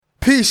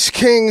Peace,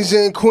 kings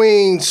and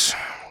queens.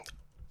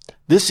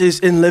 This is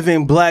In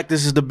Living Black.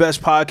 This is the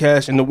best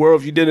podcast in the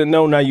world. If you didn't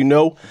know, now you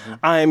know.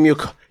 I am your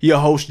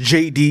host,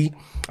 JD.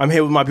 I'm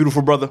here with my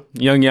beautiful brother.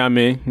 Young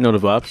Yami. You know the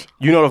vibes.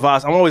 You know the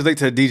vibes. I'm always late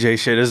to the DJ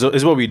shit.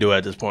 It's what we do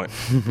at this point.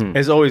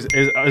 It's always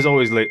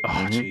late.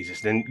 Oh,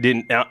 Jesus.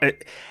 Then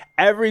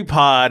every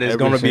pod is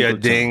going to be a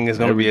ding. It's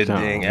going to be a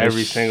ding.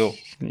 Every single.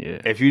 Yeah.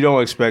 If you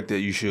don't expect it,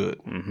 you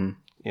should. Mm-hmm.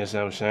 You know what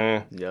I'm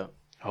saying? Yeah.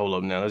 Hold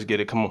up now. Let's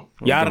get it. Come on.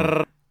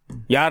 Yarra.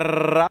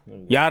 That's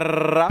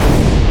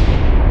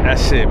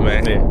it,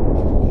 man. Yeah.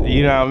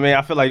 You know what I mean?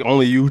 I feel like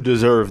only you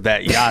deserve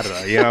that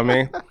yada. You know what I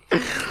mean?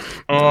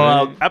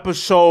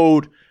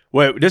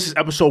 This is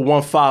episode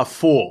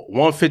 154.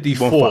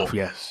 154.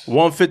 Yes.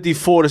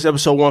 154. This is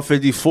episode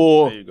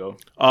 154. There you go.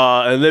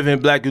 And Living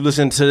Black, you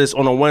listen to this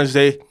on a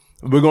Wednesday.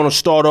 We're going to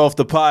start off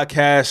the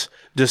podcast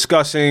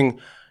discussing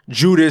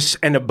Judas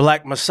and the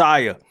Black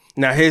Messiah.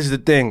 Now, here's the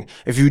thing.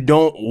 If you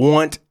don't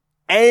want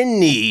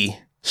any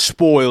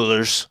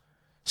spoilers,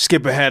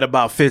 skip ahead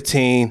about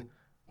 15.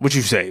 What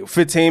you say?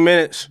 15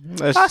 minutes?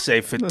 I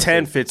say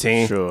 10,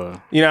 15.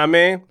 Sure. You know what I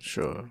mean?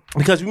 Sure.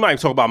 Because we might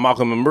talk about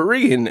Malcolm and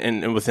Marie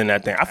and within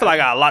that thing. I feel like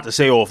I got a lot to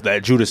say off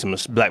that Judas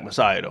and Black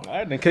Messiah, though. All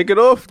right, then kick it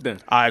off then.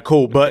 All right,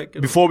 cool. But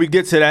before we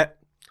get to that,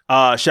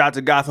 shout out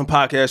to Gotham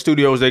Podcast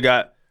Studios. They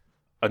got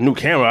a new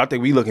camera. I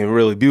think we looking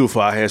really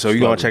beautiful out here. So you're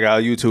going to check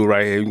out YouTube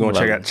right here. You're going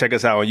to check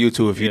us out on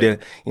YouTube if you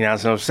didn't. You know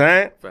what I'm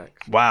saying?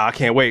 Facts. Wow, I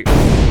can't wait.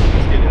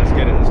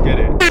 Let's get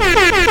it.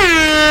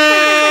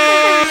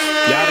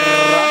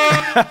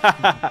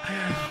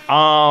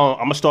 I'm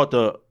gonna start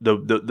the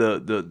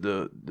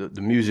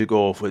music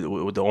off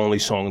with the only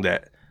song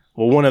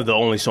one of the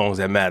only songs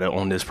that matter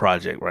on this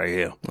project right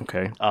here.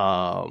 Okay.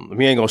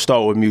 We ain't gonna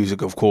start with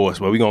music, of course,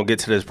 but we're gonna get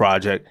to this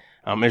project.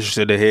 I'm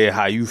interested to hear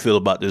how you feel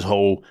about this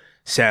whole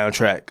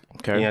soundtrack.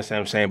 Okay. You know what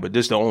I'm saying? But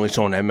this is the only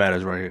song that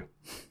matters right here.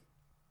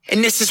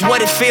 And this is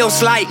what it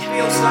feels like.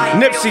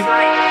 Nipsey,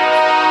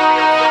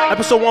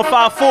 episode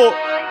 154.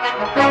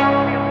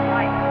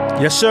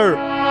 Yes, sir.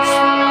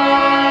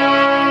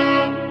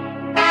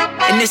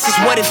 And this is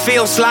what it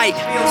feels like.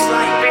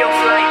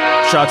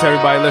 Shout out to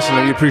everybody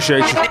listening. We appreciate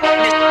you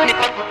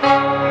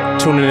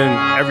tuning in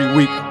every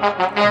week.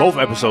 Both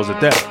episodes at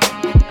that.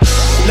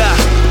 Look,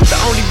 the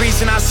only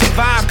reason I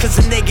survive cause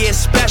a nigga is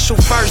special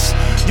first.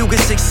 You get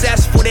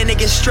successful, then it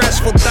gets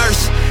stressful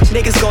thirst.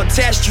 Niggas gon'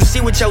 test you,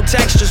 see what your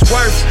texture's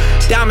worth.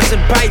 Diamonds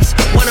and pipes,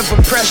 one of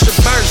them pressure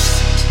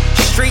burst.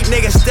 Street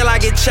niggas, still I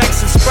get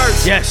checks and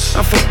spurts. Yes.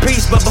 I'm for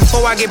peace, but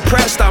before I get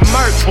pressed, I'm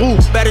murked. Ooh.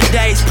 Better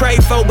days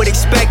prayed for, but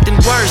expecting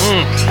worse.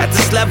 At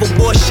this level,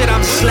 bullshit, I'm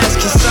just less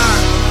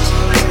concerned.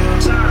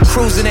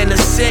 Cruising in the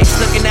 6,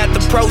 looking at the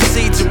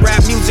proceeds of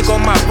rap music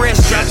on my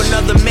wrist. Drop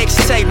another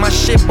mixtape, my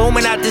shit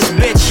booming out this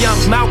bitch. Young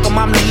Malcolm,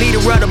 I'm the leader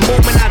of the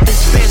movement out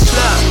this bitch.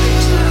 Look.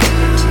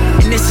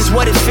 And this is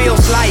what it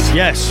feels like.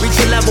 Yes. Reach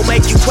a level,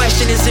 make you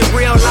question, is it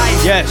real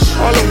life? Yes.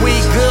 All the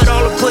weed good,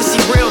 all the pussy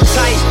real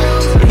tight.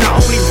 And the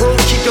only rule,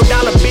 keep your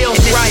dollar bills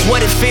right. This is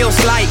what it feels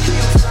like.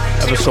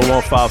 Episode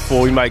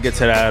 154. We might get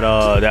to that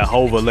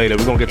Hova later.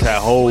 We're gonna get to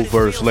that whole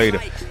verse later.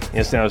 You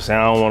understand what I'm saying?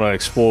 I don't want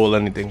to spoil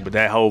anything, but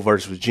that whole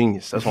verse was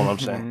genius. That's what I'm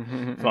saying.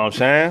 You know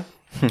what I'm saying?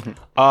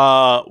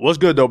 What's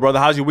good though, brother?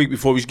 How's your week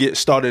before we get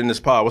started in this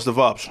pod? What's the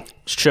vibes?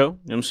 It's chill. You know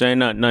what I'm saying?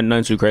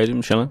 Nothing too crazy.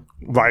 I'm chilling.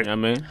 Right. You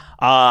know what I mean?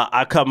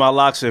 I cut my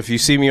locks. If you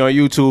see me on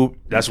YouTube,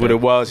 that's what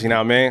it was. You know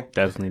what I mean?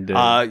 Definitely did.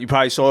 You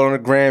probably saw it on the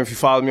gram if you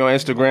follow me on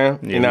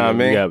Instagram. Yeah, you know what I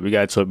mean? We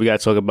got to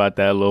talk about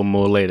that a little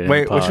more later.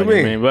 Wait, what you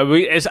mean? But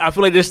I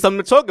feel like there's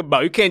something to talk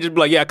about. You can't just be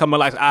like, yeah, I cut my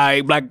locks.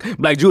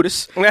 Black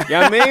Judas. You know what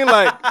I mean?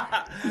 Like,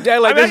 yeah,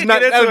 like let's not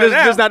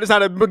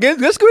begin.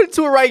 Let's get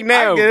into it right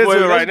now.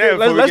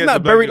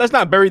 Let's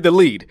not bury the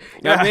lead. You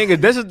know what I mean? 'Cause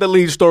this is the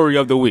lead story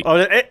of the week. Oh,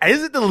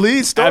 is it the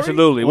lead story?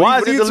 Absolutely. Why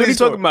what is it the lead what are you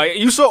talking about?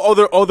 You saw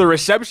all the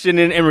reception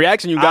and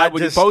reaction you got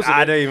when you posted.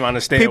 I didn't even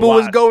understand. People why.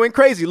 was going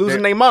crazy,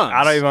 losing their minds.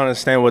 I don't even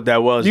understand what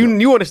that was.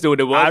 You understood what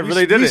it was. I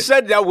really didn't. You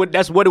said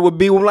that's what it would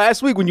be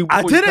last week when you.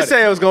 I didn't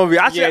say it was going to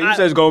be. You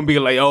said it's going to be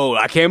like, oh,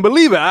 I can't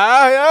believe it.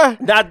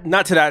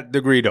 Not to that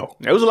degree though.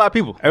 It was a lot of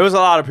people. It was a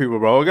lot of people,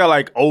 bro. We got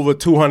like over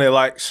 200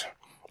 likes.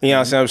 You know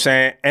what I'm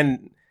saying?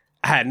 And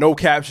I had no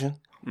caption.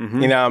 You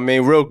know what I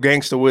mean? Real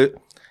gangster with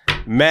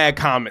mad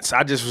comments.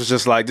 I just was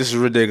just like, this is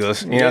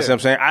ridiculous. You know what I'm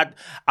saying?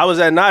 I was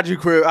at Najee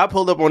crib. I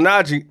pulled up on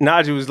Najee.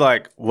 Najee was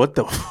like, what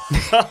the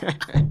fuck?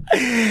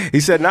 He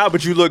said, nah,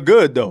 but you look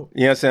good though.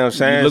 You know what I'm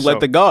saying? You look like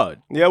the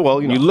God. Yeah,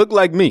 well, you look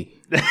like me.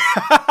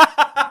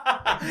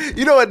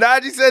 You know what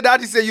Najee said?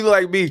 Najee said you look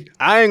like me.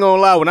 I ain't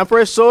gonna lie. When I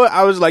first saw it,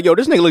 I was like, yo,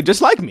 this nigga look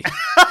just like me.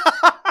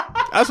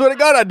 I swear to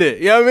God I did.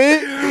 You know what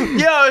I mean?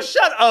 Yo,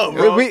 shut up,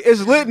 bro.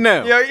 It's lit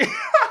now. Yo,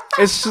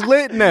 it's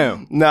lit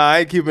now. Nah, I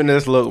ain't keeping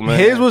this look, man.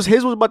 His was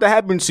about to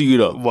happen to you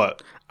though.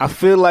 What? I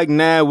feel like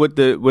now with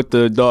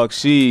the Dark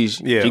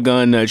Seas, Yeah. you're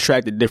gonna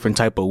attract a different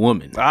type of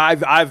woman.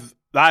 I've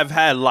I've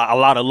had a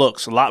lot of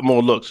looks, a lot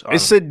more looks.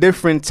 It's a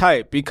different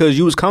type because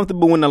you was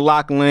comfortable in the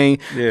lock lane.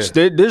 Yeah.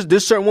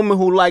 There's certain women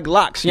who like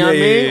locks. You know what I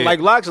mean? Yeah. Like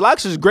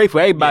locks is great for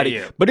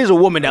everybody. But there's a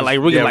woman that like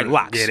really like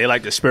locks. Yeah, they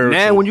like the spiritual.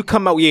 Now when you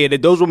come out,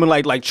 those women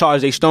like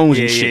charge their stones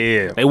and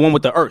shit. Yeah. They one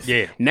with the earth.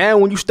 Yeah. Now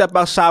when you step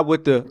outside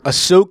with a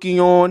silky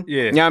on,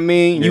 you know what I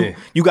mean?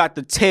 You got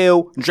the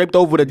tail draped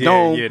over the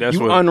dome. Yeah, that's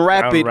you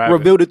unwrap it,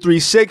 reveal the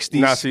 360s.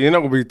 Nah, see, you're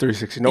not gonna be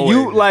 360. No way.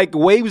 You like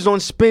waves on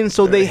spin,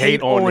 so they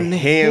hate on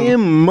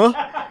him.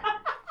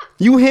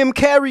 You him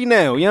carry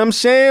now, you know what I'm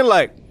saying?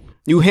 Like,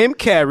 you him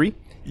carry.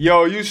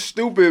 Yo, you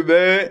stupid,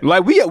 man.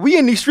 Like, we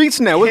in these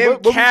streets now.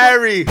 What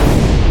carry.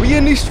 We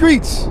in these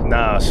streets.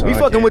 Nah, son. We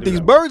fucking with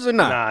these birds or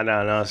not?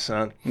 Nah,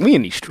 son. We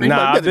in these streets.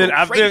 Nah,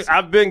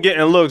 I've been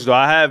getting looks, though.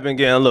 I have been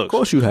getting looks. Of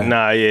course you have.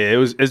 Nah,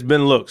 yeah, it's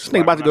been looks. This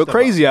nigga about to go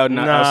crazy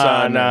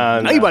outside. Nah.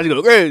 Now you about to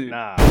go crazy.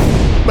 Nah.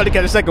 About to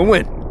catch a second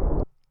win.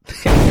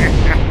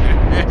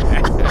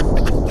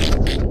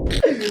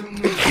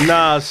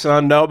 Nah,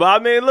 son, no. But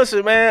I mean,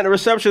 listen, man, the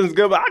reception is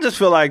good, but I just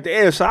feel like,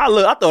 damn, son,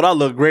 I thought I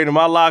looked great in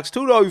my locks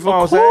too, though. You feel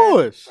what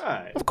I'm saying?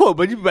 Right. Of course,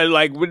 but you better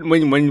like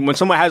when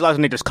someone has locks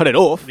and they just cut it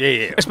off.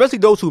 Yeah. Especially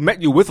those who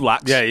met you with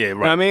locks. Yeah, right. You know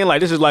what I mean?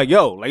 Like, this is like,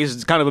 this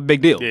is kind of a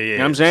big deal. Yeah. You know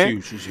what I'm saying?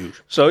 It's huge.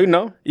 So, you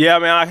know. Yeah, I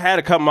mean, I had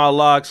to cut my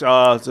locks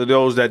to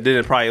those that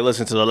didn't probably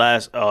listen to the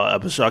last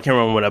episode. I can't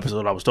remember what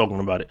episode I was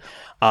talking about it.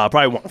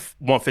 Probably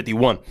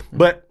 151.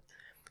 But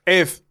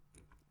if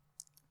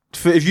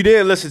you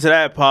didn't listen to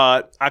that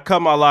pod, I cut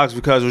my locks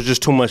because it was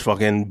just too much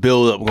fucking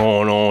build up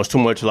going on. It's too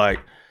much like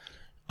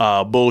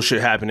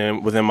bullshit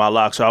happening within my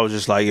locks. So I was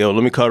just like, yo,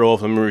 let me cut it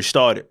off. Let me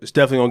restart it. It's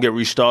definitely gonna get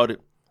restarted.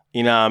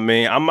 You know what I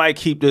mean? I might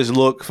keep this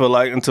look for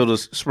like until the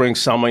spring,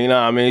 summer. You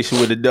know what I mean? See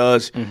what it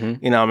does.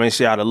 Mm-hmm. You know what I mean?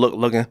 See how the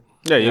looking.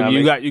 Yeah,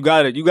 you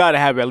got to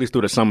have it at least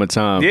through the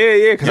summertime.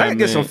 Yeah, because I can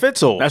get some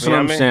fits off. That's what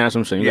I'm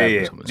saying.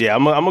 Yeah.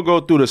 I'm gonna go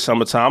through the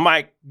summertime. I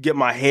might get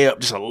my hair up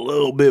just a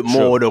little bit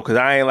more though, because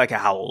I ain't like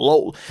how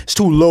low. It's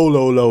too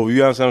low. You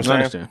know what I'm saying? I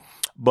understand.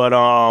 But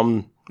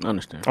I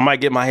understand. I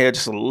might get my hair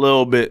just a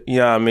little bit. You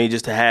know what I mean?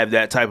 Just to have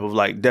that type of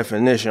like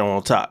definition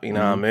on top. You know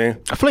what I mean?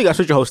 I feel like I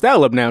switch your whole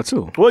style up now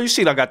too. Well, you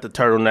see, I got the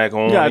turtleneck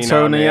on. You got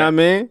turtleneck. You know what I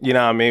mean? You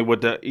know what I mean?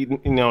 With the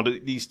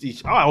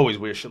these. I always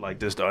wear shit like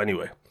this though.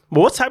 Anyway. But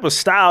what type of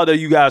style do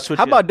you guys switch?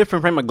 How about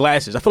different frame of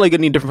glasses? I feel like you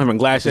need different frame of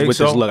glasses with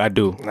this look. I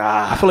do.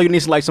 I feel like you need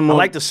some more. I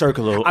like the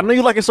circle though. I know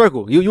you like a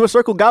circle. You a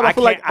circle guy? I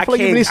feel like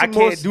you need some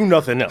more. I can't do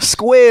nothing else.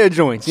 Square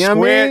joints. You know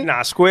what I mean?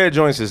 Nah, square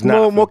joints is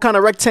not. More kind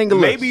of rectangular.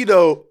 Maybe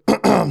though,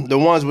 the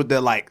ones with the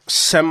like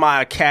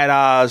semi cat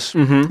eyes.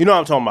 Mm-hmm. You know what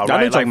I'm talking about,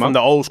 right? Like from the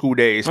old school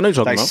days. I know you're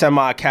talking about.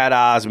 Semi cat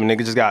eyes. When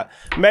niggas just got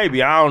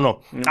maybe I don't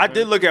know. Mm-hmm. I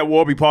did look at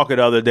Warby Parker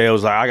the other day. I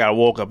was like, I gotta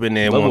walk up in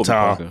there one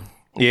time. Parker.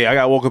 Yeah, I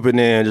got to walk up in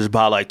there and just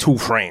buy like 2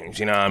 frames.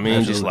 You know what I mean?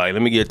 Absolutely. Just like,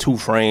 let me get 2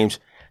 frames.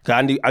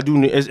 Cause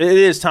it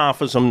is time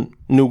for some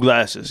new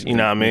glasses. You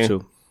know what I mean? Me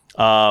too.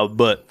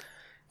 But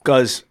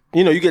because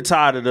you get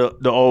tired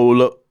of the old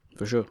look.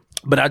 For sure.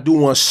 But I do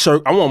want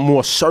I want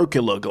more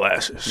circular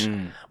glasses.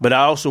 But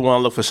I also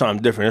want to look for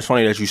something different. It's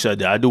funny that you said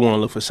that. I do want to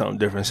look for something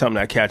different, something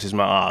that catches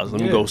my eyes.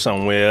 Let me go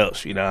somewhere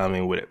else. You know what I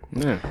mean with it.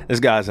 Yeah.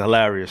 This guy's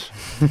hilarious.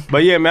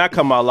 But yeah, man, I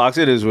cut my locks.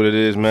 It is what it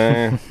is,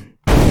 man.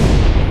 We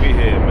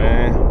here,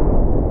 man.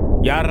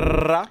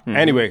 Yarra.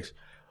 Anyways,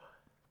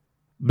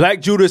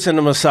 Black Judas and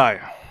the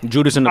Messiah.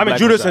 Judas and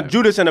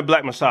the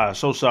Black Messiah.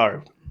 So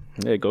sorry.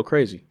 Yeah, go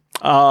crazy.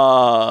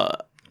 For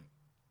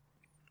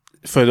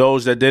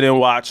those that didn't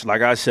watch,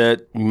 like I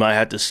said, you might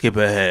have to skip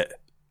ahead.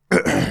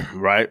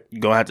 Right?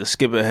 You're gonna have to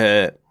skip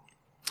ahead.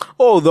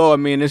 Although, I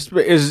mean, it's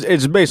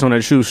based on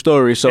a true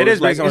story, so it is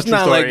based on a true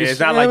story. It's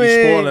not like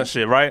you're spoiling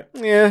shit, right?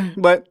 Yeah,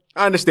 but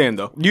I understand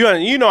though.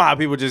 You know how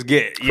people just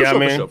get. You know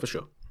what I mean? For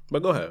sure.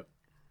 But go ahead.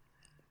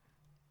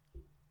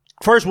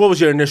 First, what was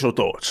your initial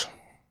thoughts?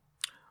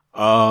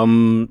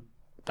 I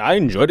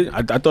enjoyed it.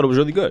 I thought it was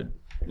really good.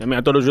 I mean,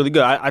 I thought it was really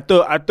good. I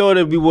thought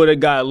if we would have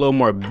got a little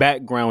more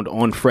background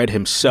on Fred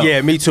himself.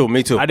 Yeah, me too.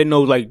 I didn't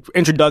know, like,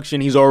 introduction,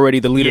 he's already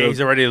the leader. Yeah,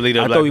 he's already the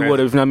leader. I thought we would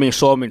have,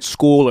 saw him in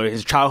school or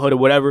his childhood or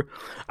whatever.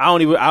 I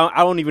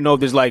don't even know if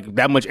there's like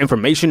that much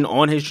information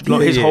on his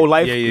whole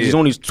life. Yeah. He's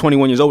only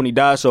 21 years old when he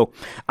died, so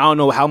I don't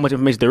know how much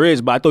information there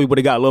is. But I thought we would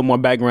have got a little more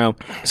background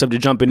instead of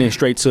jumping in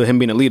straight to him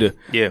being a leader.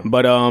 Yeah,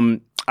 but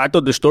I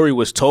thought the story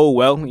was told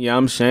well. You know what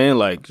I'm saying?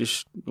 Like,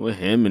 just with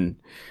him and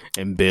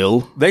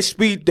Bill. I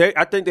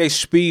think they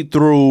speed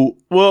through,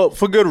 well,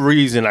 for good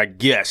reason, I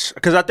guess.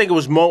 Because I think it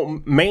was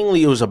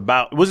mainly it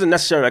wasn't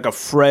necessarily like a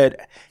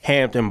Fred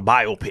Hampton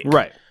biopic.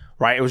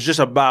 Right. It was just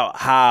about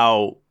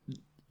how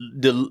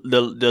the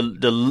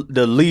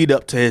lead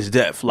up to his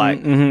death.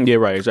 Like, yeah,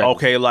 right, exactly.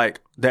 Okay, like,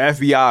 the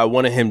FBI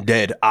wanted him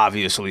dead,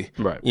 obviously.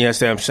 Right. You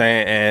understand what I'm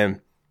saying?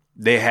 And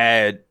they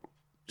had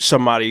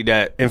somebody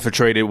that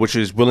infiltrated, which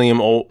is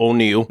William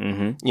O'Neill.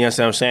 Mm-hmm. You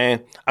understand what I'm saying?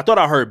 I thought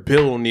I heard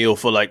Bill O'Neill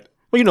for like...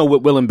 Well,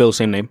 Will and Bill,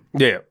 same name.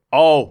 Yeah.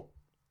 Oh.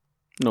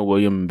 No,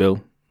 William and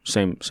Bill,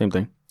 same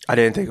thing. I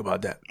didn't think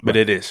about that, but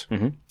it is.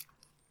 Mm-hmm.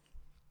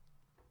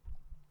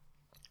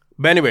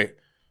 But anyway,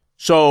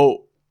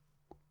 so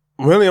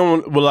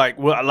William was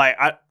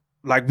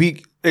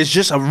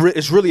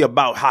it's really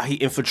about how he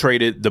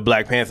infiltrated the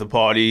Black Panther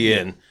Party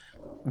and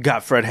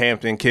got Fred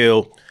Hampton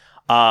killed.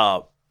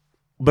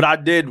 But I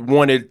did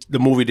wanted the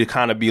movie to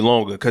kind of be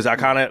longer because I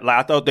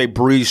thought they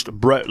breezed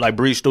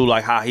through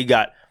like how he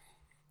got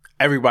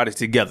everybody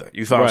together.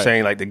 You feel what I'm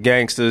saying? Like the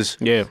gangsters,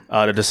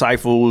 the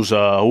Disciples.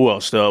 Who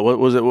else? What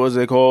was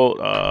it called?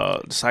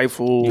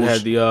 Disciples. You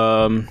had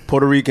the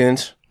Puerto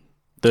Ricans.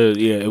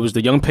 It was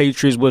the Young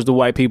Patriots. Was the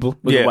white people?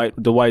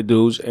 The white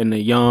dudes and the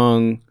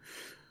young.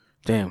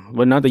 Damn,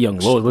 but not the Young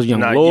Lords. Was Young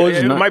Lords?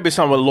 It might be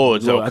some of the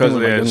Lords though,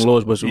 because Young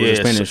Lords was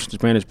the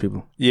Spanish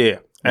people. Yeah.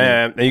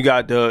 And you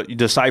got the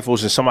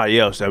Disciples and somebody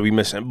else that we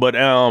missing. But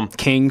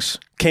Kings,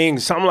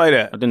 something like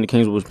that. I think the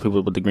Kings was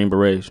people with the green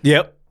berets.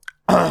 Yep.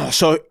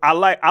 So I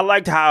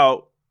liked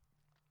how,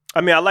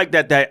 I like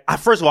that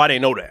first of all, I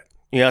didn't know that.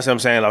 You know what I'm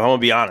saying? Like, I'm gonna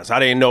be honest. I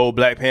didn't know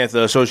Black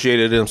Panther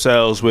associated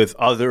themselves with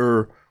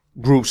other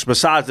groups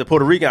besides the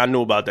Puerto Rican. I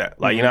knew about that.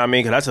 Like, you know what I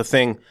mean? Because that's a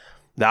thing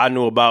that I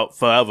knew about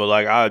forever.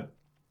 Like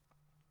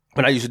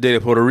when I used to date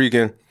a Puerto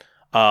Rican,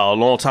 a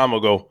long time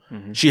ago,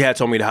 she had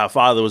told me that her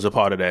father was a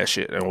part of that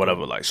shit and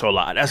whatever. Like, so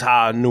like, that's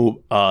how I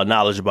knew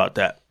knowledge about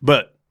that.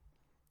 But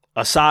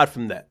aside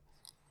from that,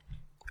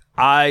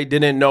 I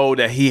didn't know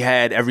that he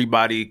had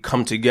everybody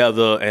come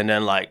together and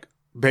then like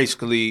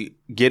basically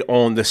get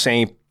on the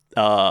same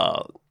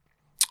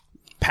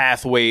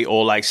pathway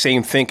or like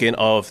same thinking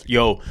of,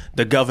 yo,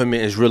 the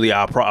government is really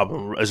our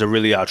problem, is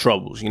really our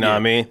troubles. You know what I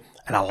mean?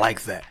 And I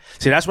like that.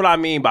 See, that's what I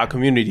mean by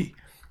community,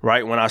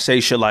 right? When I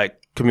say shit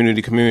like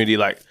community,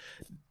 like,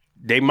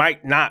 they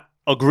might not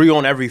agree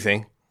on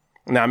everything.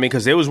 You know what I mean?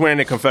 Because they was wearing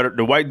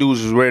the white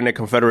dudes was wearing their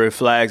Confederate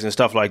flags and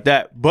stuff like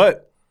that.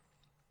 But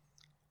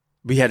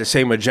we had the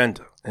same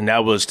agenda. And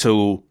that was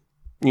to,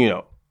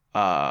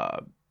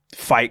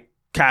 fight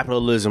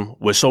capitalism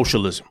with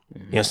socialism.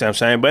 You understand what I'm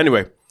saying? But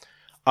anyway,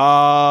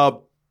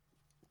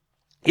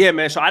 yeah,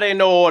 man. So I didn't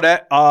know all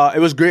that. It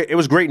was great. It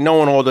was great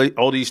knowing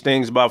all these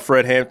things about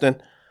Fred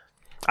Hampton.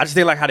 I just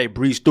didn't like how they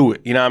breezed through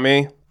it. You know what I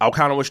mean? I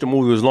kind of wish the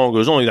movie was longer. It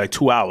was only like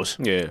 2 hours.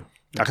 Yeah.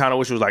 I kind of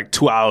wish it was like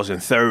 2 hours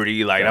and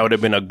 30. Like, that would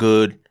have been a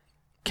good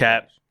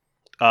cap.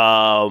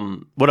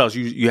 What else?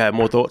 You had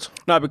more thoughts?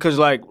 No, because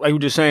like you were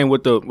just saying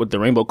with the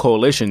Rainbow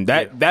Coalition,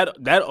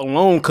 that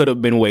alone could have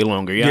been way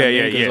longer. You know what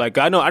I mean? Like,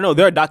 I know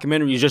there are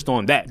documentaries just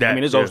on that. I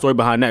mean, there's a whole story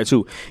behind that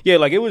too. Yeah,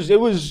 like it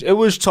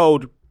was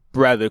told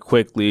rather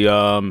quickly.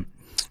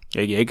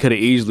 It could have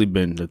easily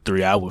been a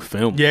 3-hour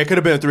film. Yeah, it could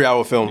have been a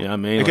 3-hour film. You know what I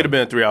mean? It could have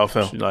been a 3-hour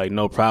film. Like,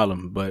 no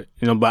problem. But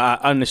I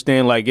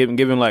understand, like,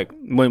 given like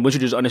when you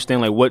just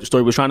understand like what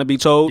story was trying to be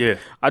told. Yeah,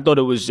 I thought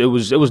it was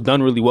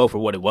done really well for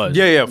what it was.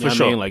 Yeah, for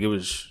sure. I mean? Like, it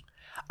was.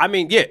 I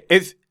mean, yeah,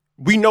 if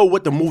we know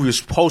what the movie was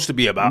supposed to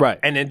be about, right?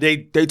 And then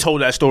they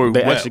told that story.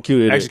 They well.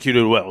 executed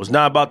it well. It's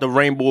not about the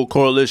Rainbow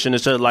Coalition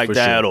and stuff like for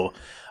that, sure.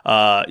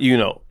 Or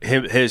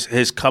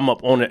his come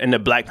up in the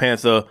Black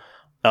Panther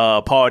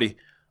Party.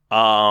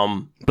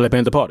 Black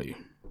Panther Party.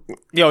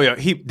 Yo,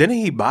 didn't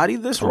he body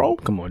this role?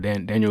 Come on,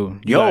 Daniel.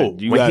 We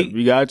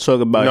got to talk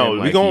about him.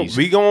 No,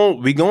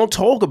 we gonna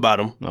talk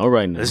about him. All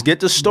right, now. Let's get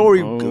the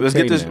story. Okay, let's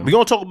get this. We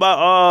gonna talk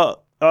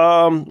about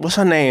what's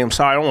her name?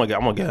 Sorry, I'm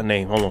gonna get her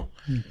name. Hold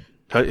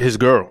on. His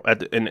girl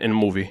in the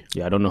movie.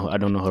 Yeah, I don't know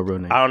her real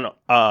name. I don't know.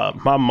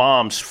 My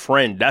mom's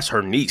friend. That's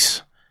her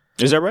niece.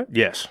 Is that right?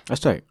 Yes.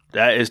 That's tight.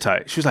 That is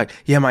tight. She was like,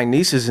 yeah, my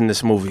niece is in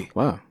this movie.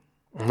 Wow.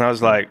 And I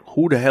was like,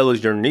 who the hell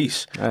is your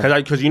niece?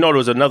 Because there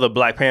was another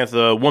Black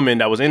Panther woman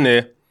that was in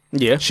there.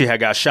 Yeah. She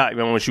had got shot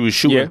even when she was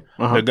shooting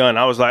the gun.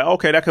 I was like,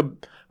 okay, that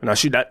could... Now,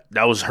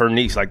 that was her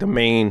niece, like the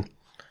main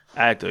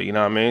actor, you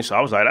know what I mean? So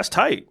I was like, that's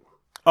tight.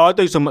 Oh, I thought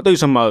you were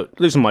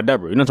talking about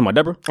Deborah. You're not talking about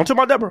Deborah? I'm talking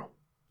about Deborah.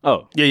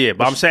 Oh. Yeah.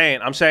 But I'm saying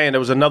there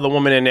was another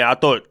woman in there. I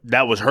thought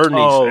that was her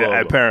niece,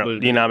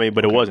 apparently. You know what I mean?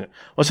 But it wasn't.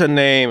 What's her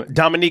name?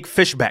 Dominique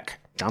Fishback.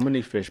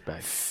 Dominique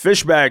Fishback.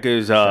 Fishback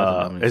is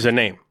her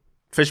name.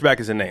 Fishback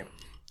is a name.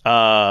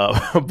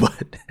 But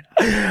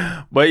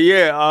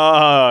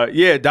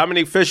yeah,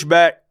 Dominique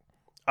Fishback.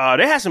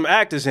 They had some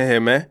actors in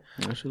here, man.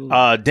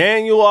 Absolutely.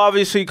 Daniel,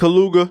 obviously,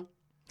 Kaluuya.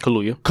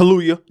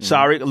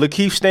 Sorry,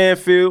 Lakeith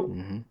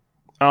Stanfield.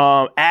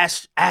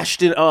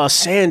 Ashton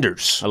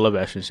Sanders. I love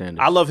Ashton Sanders.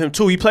 I love him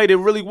too. He played it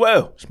really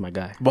well. That's my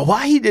guy. But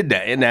why he did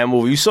that in that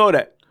movie? You saw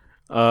that?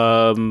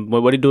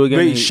 What did he do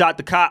again? He shot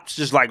the cops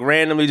just like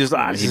randomly. Just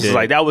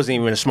like that wasn't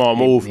even a small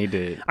move. He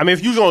did. I mean,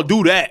 if you was gonna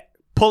do that,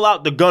 pull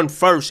out the gun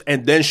first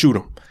and then shoot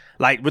him.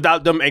 Like,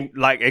 without them,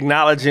 like,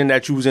 acknowledging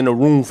that you was in the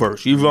room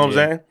first. You know what I'm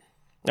saying?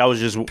 I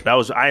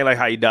ain't like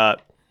how he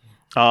died.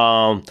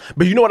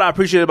 But you know what I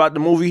appreciate about the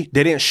movie?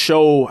 They didn't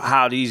show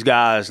how these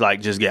guys,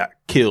 like, just got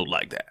killed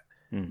like that.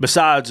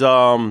 Besides,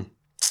 Algie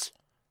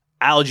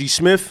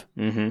Smith.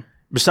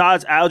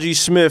 Besides Algie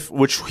Smith,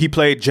 which he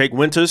played Jake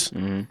Winters.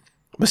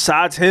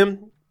 Besides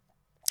him,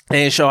 they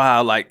didn't show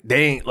how, like,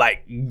 they ain't,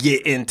 like,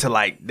 get into,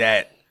 like,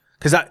 that.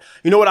 Cause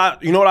you know what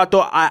I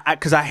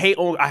thought? Cause I hate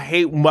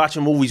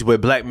watching movies where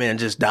black men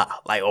just die,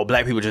 like, or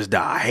black people just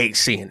die. I hate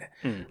seeing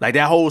it. Like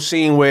that whole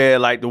scene where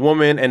like the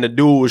woman and the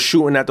dude was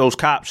shooting at those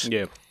cops.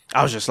 Yeah.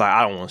 I was just like,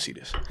 I don't want to see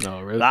this.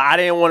 No, really? Like, I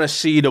didn't want to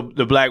see the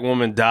black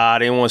woman die. I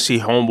didn't want to see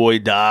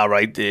homeboy die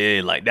right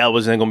there. Like, that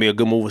wasn't going to be a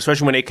good move.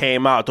 Especially when they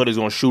came out, I thought they was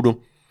going to shoot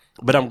him.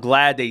 But I'm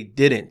glad they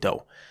didn't,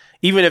 though.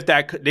 Even if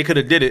they could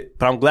have did it,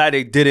 but I'm glad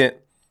they didn't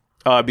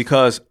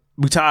because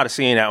we tired of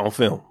seeing that on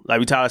film.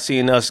 Like, we tired of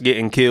seeing us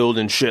getting killed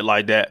and shit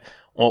like that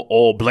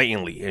all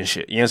blatantly and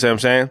shit. You know what I'm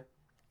saying?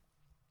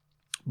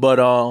 But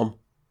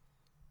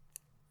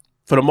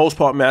for the most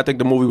part, man, I think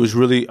the movie was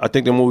really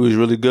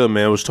good,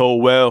 man. It was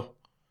told well.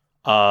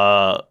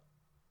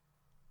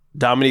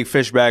 Dominique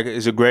Fishback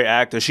is a great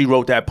actor. She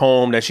wrote that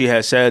poem that she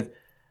had said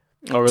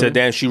to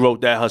Dan. She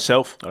wrote that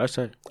herself. Oh, that's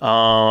it.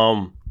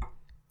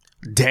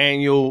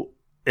 Daniel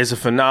is a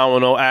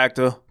phenomenal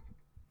actor.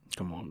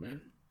 Come on,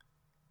 man.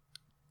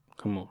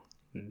 Come on.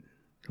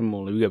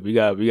 We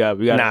got.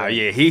 Nah,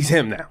 yeah, he's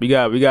him now. We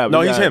got.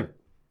 He's him.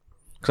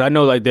 Because I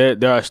know, like,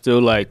 there are still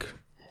like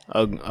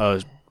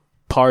a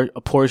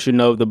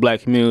portion of the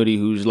black community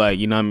who's like,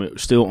 you know, I'm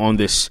still on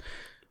this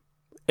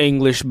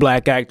English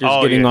black actors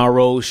getting our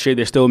roles shit.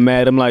 They're still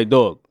mad. I'm like,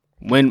 dog,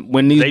 when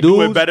these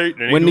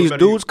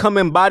dudes come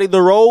and body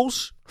the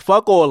roles,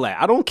 fuck all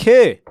that. I don't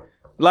care.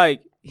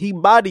 Like, he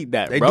bodied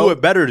that. They bro. do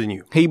it better than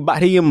you.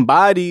 He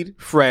embodied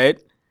Fred,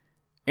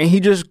 and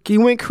he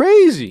went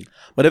crazy.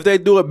 But if they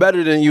do it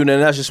better than you,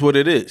 then that's just what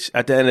it is.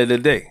 At the end of the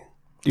day,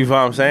 you know what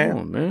I'm saying? Come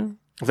on, man.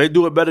 If they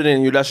do it better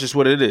than you, that's just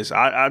what it is.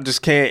 I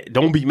just can't.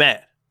 Don't be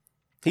mad.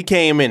 He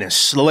came in and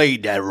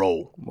slayed that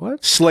role.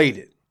 What? Slayed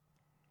it.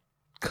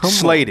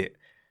 Slayed it.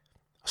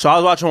 So I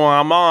was watching one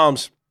of my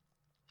mom's,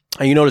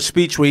 and you know the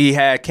speech where he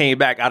came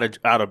back out of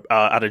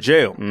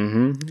jail.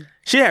 Mm-hmm.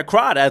 She had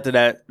cried after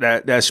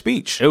that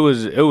speech. It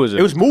was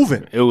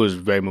moving. It was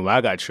very moving.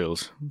 I got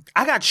chills.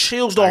 I got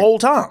chills the whole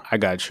time. I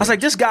got chills. I was like,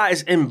 this guy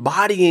is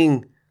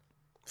embodying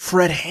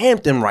Fred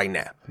Hampton right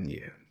now.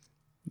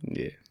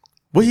 Yeah.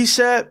 What he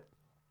said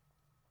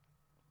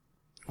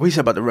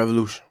about the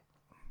revolution?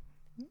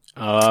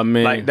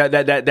 Man, like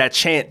that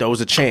chant. Though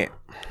was a chant.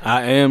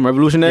 I am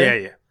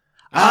revolutionary. Yeah.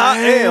 I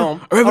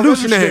am a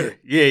revolutionary.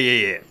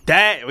 Yeah.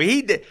 That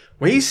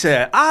when he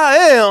said, I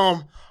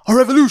am a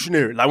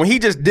revolutionary. Like when he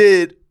just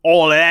did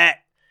all of that,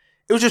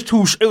 it was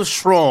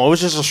strong. It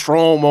was just a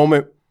strong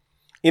moment.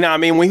 You know what I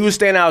mean? When he was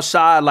standing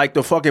outside like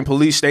the fucking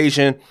police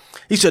station,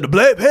 he said the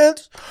Black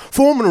Panthers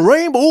forming a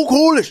rainbow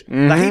coalition.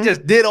 Mm-hmm. Like he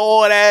just did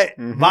all that,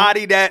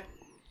 bodied that,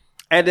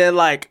 and then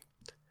like,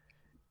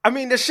 I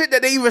mean the shit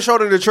that they even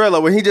showed in the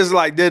trailer when he just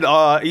like did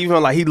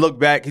even like he looked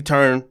back, he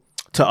turned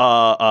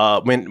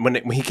to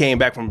when he came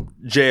back from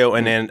jail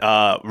and then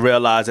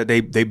realized that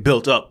they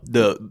built up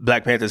the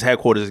Black Panthers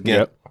headquarters again.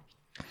 Yep.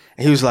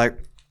 And he was like,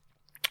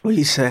 well,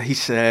 he said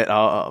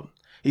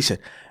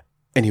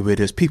anywhere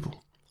there's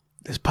people,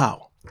 there's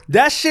power.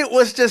 That shit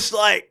was just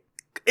like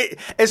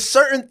it's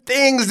certain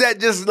things that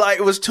just like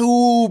it was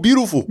too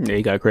beautiful. Yeah,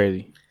 he got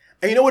crazy.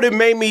 And you know what it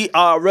made me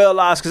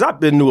realize? Because I've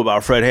been knew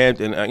about Fred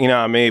Hampton, you know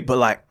what I mean? But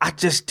like, I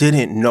just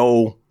didn't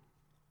know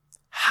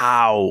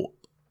how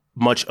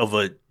much of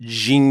a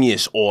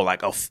genius or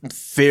like a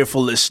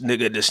fearfulest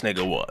nigga this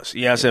nigga was.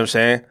 You know what I'm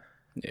saying?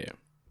 Yeah.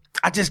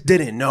 I just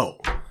didn't know.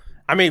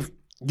 I mean,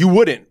 you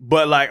wouldn't,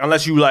 but like,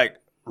 unless you like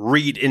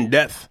read in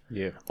depth.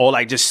 Yeah. Or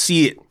like just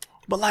see it.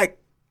 But like,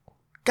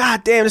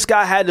 God damn, this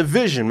guy had the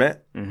vision, man.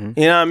 Mm-hmm.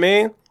 You know what I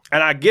mean?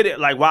 And I get it,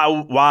 like why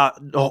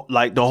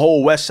like the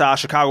whole West Side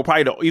Chicago,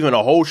 probably even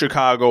the whole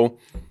Chicago,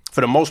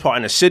 for the most part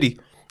in the city,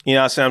 you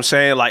know what I'm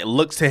saying? Like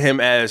looks to him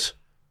as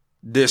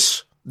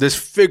this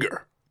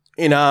figure.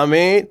 You know what I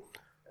mean?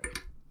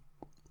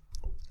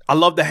 I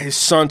love that his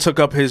son took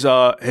up his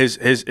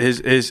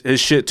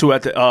shit too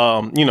at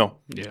the you know.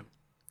 Yeah.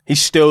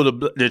 He's still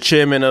the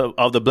chairman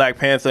of the Black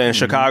Panther in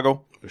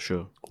Chicago. For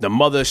sure. The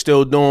mother's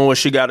still doing what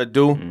she got to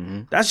do.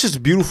 Mm-hmm. That's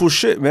just beautiful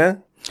shit,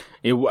 man.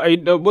 It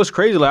was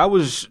crazy. Like I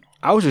was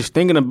just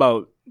thinking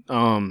about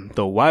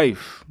the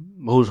wife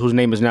whose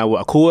name is now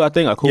Akua, I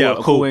think.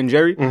 Akua and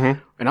Jerry. Mm-hmm.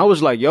 And I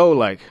was like, yo,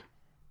 like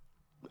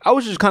I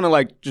was just kind of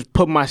like just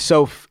put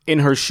myself in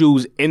her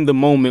shoes in the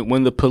moment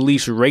when the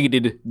police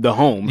raided the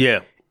home.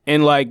 Yeah.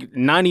 And like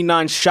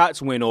 99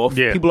 shots went off.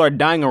 Yeah. People are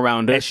dying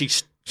around her. And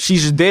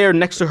she's there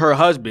next to her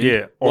husband.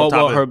 Yeah. Her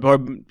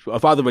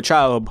father of a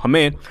child, her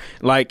man.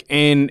 Like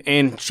and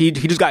he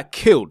just got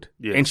killed.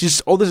 Yeah. And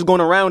she's all this is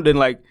going around and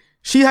like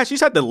she's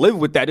had to live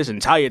with that this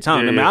entire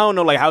time. Yeah, I mean, I don't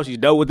know like how she's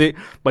dealt with it,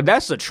 but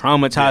that's a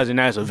traumatizing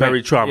ass event.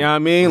 Very traumatic. You know what I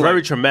mean? Very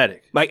like,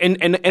 traumatic. Like and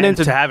then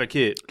to have a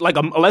kid. Like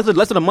less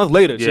than a month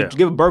later to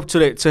give birth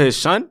to his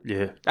son.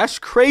 Yeah. That's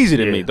crazy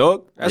to me,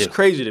 dog. That's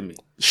crazy to me.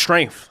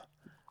 Strength.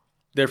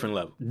 Different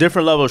level.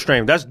 Different level of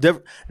strength. That's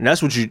different. And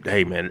that's what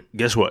hey man,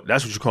 guess what?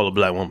 That's what you call a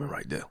black woman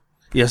right there.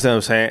 You understand what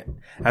I'm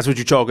saying? That's what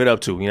you chalk it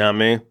up to, you know what I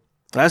mean?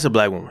 That's a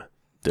black woman.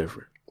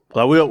 Different.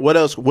 Like what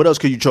else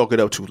could you chalk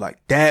it up to? Like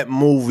that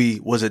movie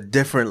was a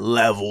different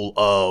level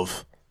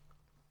of,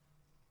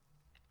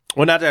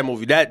 well, not that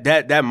movie.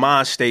 That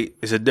mind state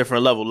is a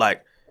different level.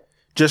 Like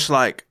just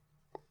like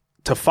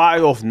to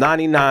fire off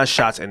 99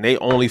 shots and they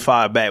only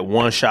fired back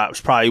one shot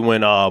was probably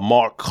when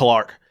Mark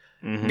Clark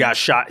got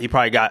shot. He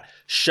probably got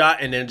shot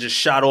and then just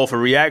shot off a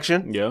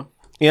reaction. Yeah.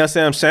 You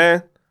understand what I'm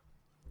saying?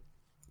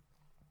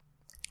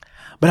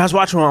 But I was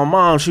watching my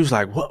mom. She was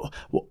like, "What?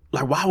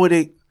 Like, why would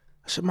they?"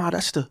 I said, "Ma,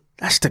 that's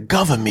the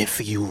government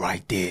for you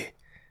right there."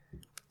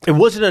 It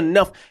wasn't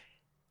enough.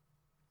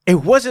 It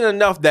wasn't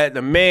enough that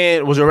the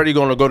man was already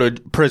going to go to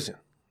prison.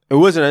 It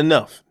wasn't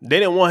enough. They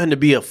didn't want him to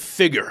be a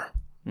figure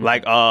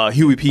like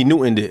Huey P.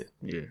 Newton did.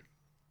 Yeah.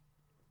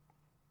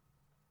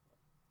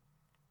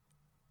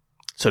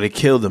 So they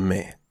killed the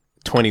man.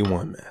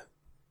 21, man.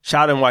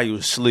 Shot him while he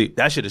was asleep.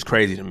 That shit is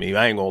crazy to me.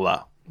 I ain't gonna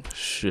lie.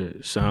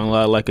 Shit, sound a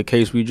lot like a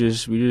case we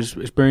just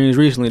experienced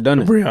recently,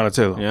 doesn't it? Breonna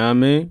Taylor. You know what I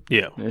mean?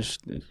 Yeah.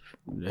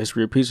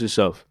 History repeats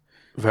itself.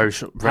 Very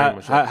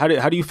much. How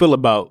do you feel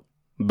about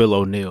Bill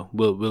O'Neal,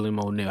 William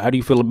O'Neal? How do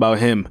you feel about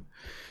him?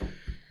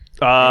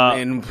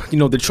 And you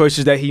know the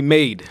choices that he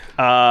made.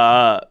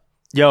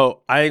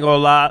 Yo, I ain't gonna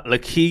lie.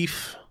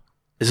 Lakeith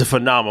is a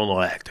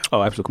phenomenal actor.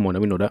 Oh, absolutely. Come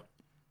on, we know that.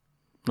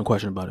 No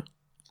question about it.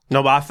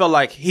 No, but I felt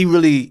like he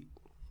really.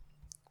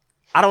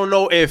 I don't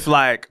know if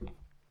like.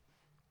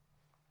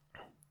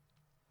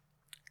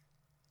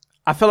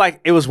 I feel like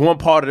it was one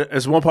part of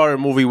the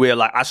movie where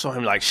like I saw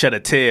him like shed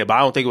a tear, but I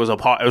don't think it was a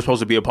part. It was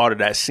supposed to be a part of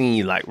that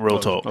scene, like real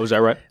talk. Oh, was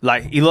that right?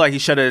 Like he looked like he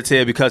shed a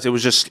tear because it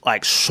was just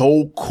like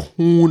so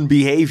coon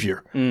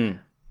behavior. You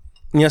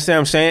understand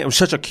what I'm saying? It was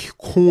such a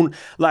coon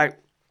like.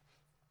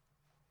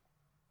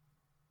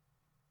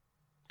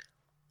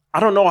 I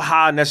don't know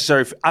how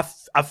necessary.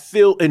 I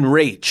feel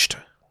enraged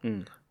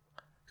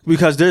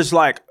because there's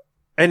like,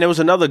 and there was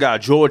another guy,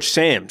 George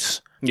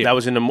Sams, that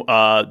was in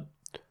the.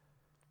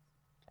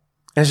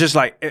 It's just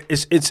like it's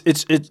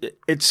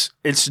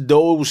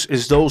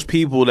those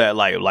people that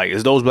like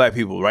it's those black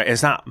people, right?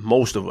 It's not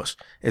most of us.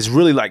 It's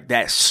really like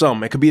that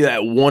some. It could be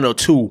that one or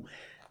two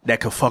that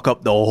could fuck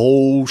up the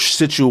whole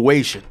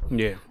situation.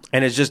 Yeah,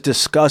 and it just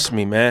disgusts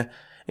me, man.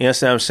 You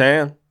understand what I'm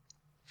saying?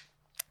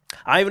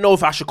 I don't even know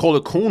if I should call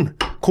it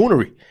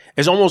coonery.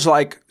 It's almost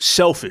like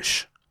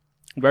selfish.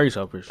 Very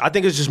selfish. I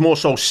think it's just more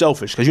so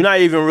selfish because you're not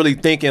even really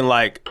thinking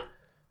like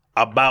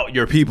about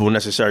your people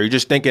necessarily. You're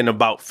just thinking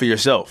about for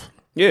yourself.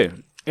 Yeah,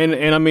 and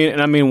I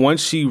mean,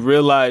 once he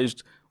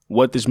realized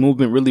what this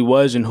movement really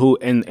was and who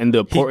and the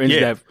importance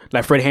that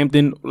like Fred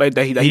Hampton like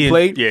that he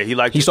played,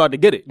 he started to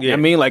get it. Yeah. You know what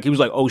I mean, like he was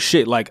like, oh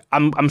shit, like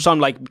I'm starting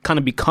to like kind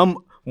of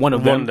become one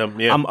of them.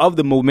 Yeah. I'm of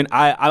the movement.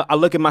 I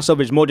look at myself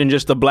as more than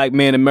just a black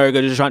man in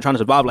America just trying to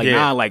survive. Like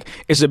nah, like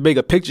it's a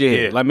bigger picture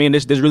here. Like, I mean,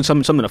 there's really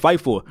something to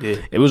fight for. Yeah.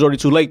 It was already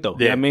too late though. Yeah.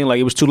 You know what I mean, like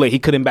it was too late. He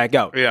couldn't back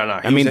out. Yeah, no.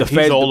 I mean, the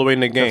feds all the way in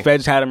the game. The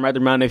feds had him right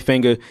around their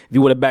finger. If he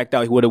would have backed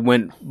out, he would have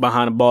went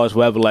behind the bars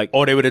forever. Like,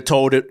 or they would have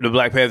told the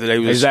Black Panther they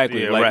was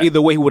exactly like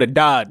either way he would have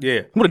died.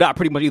 Yeah, he would have died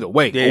pretty much either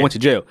way. Or went to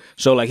jail.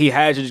 So like he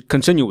had to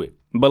continue it.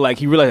 But like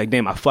he realized, like,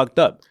 damn, I fucked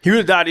up. He would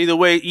have died either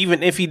way,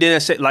 even if he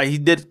didn't say like he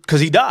did,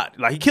 because he died.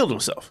 Like he killed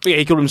himself. Yeah,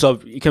 he killed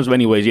himself. He killed himself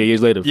anyways. Yeah,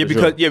 years later.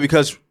 Yeah,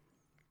 because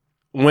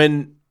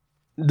when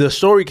the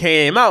story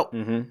came out,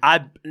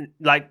 I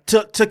like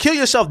to kill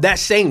yourself that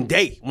same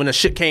day when the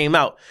shit came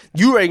out.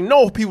 You already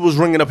know people was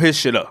ringing up his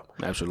shit up.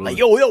 Absolutely. Like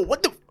yo,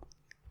 what the?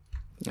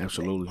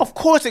 Absolutely. Of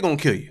course they're gonna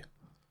kill you.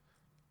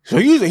 So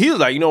he was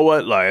like, you know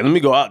what? Like, let me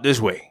go out this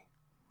way.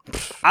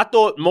 I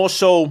thought more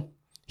so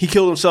he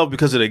killed himself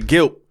because of the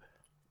guilt.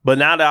 But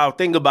now that I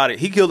think about it,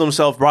 he killed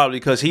himself probably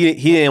because he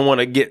didn't want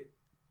to get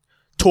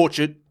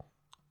tortured,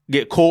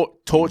 get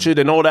caught, tortured,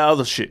 and all that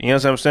other shit. You know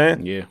what I'm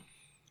saying? Yeah.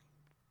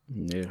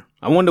 Yeah.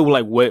 I wonder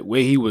like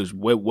where he was,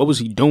 what was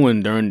he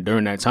doing during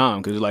that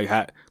time? Because like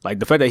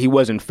the fact that he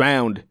wasn't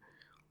found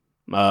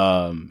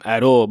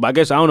at all. But I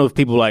guess I don't know if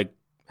people like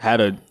had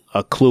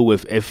a clue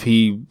if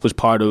he was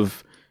part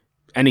of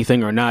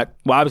anything or not.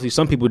 Well, obviously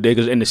some people did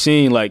because in the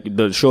scene, like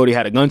the shorty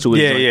had a gun to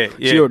it. Yeah.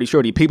 She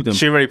already peeped him.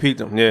 She already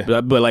peeped him.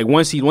 Yeah. But like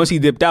once he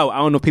dipped out, I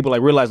don't know if people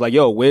like realized like,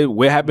 yo,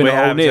 where happened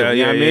to O'Neal?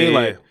 You know what I mean?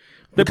 Like,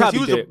 because he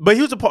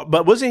was a part.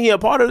 But wasn't he a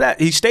part of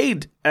that? He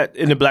stayed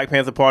in the Black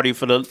Panther Party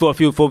for a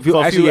few.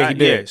 Actually, yeah, he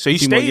did. Yeah. So he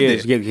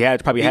stayed there. Yeah, he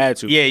probably had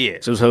to. Yeah.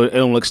 So it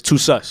don't look too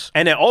sus.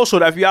 And then also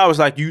the FBI was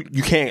like, you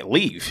can't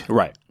leave.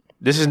 Right.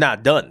 This is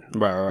not done.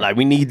 Right. Like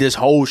we need this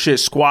whole shit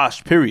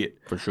squashed. Period.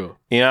 For sure.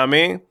 You know what I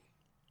mean?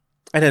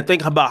 And then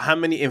think about how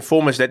many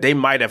informants that they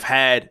might have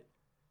had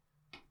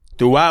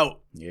throughout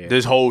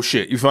this whole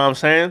shit. You feel what I'm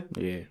saying?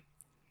 Yeah.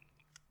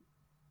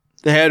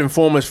 They had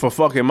informants for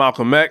fucking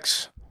Malcolm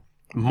X,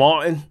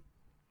 Martin,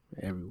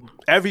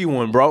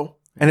 everyone, bro.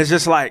 And it's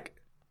just like,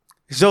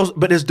 it's those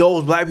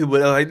black people,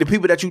 like the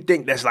people that you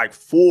think that's like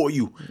for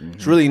you. Mm-hmm.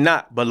 It's really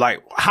not. But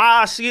like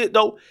how I see it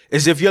though,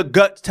 is if your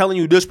gut's telling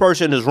you this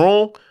person is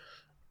wrong,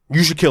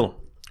 you should kill him.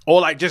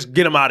 Or like just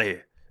get him out of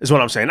here. Is what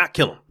I'm saying. Not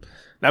kill him.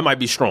 That might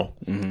be strong,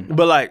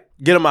 but like,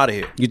 get him out of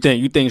here. You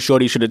think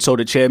Shorty should have told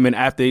the chairman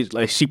after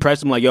like she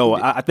pressed him like, yo,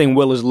 I think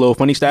Will is a little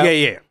funny style.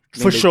 Yeah,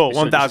 for sure,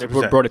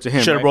 1,000%. Brought it to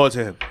him. Should have brought it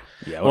to him.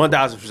 Yeah,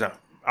 1,000%.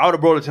 I would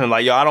have brought it to him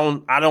like, yo,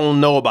 I don't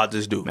know about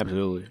this dude.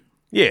 Absolutely.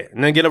 Yeah,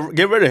 and then get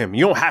rid of him.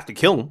 You don't have to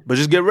kill him, but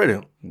just get rid of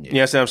him. Yeah. You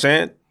know what I'm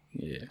saying?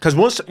 Yeah. Because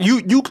once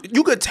you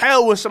could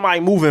tell when somebody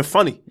moving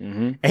funny,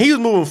 and he was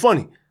moving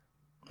funny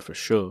for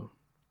sure.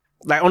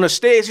 Like on the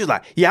stage, he was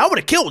like, yeah, I would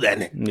have killed that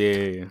nigga.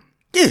 Yeah.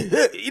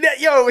 Yeah,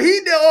 yo, he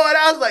did all that.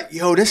 I was like,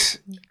 yo, this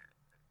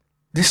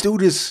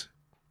dude is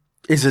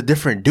a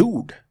different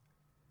dude.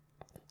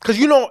 Cause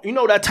you know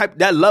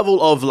that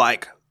level of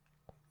like,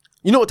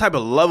 you know what type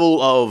of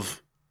level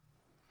of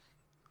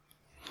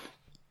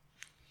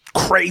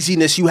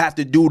craziness you have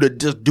to do to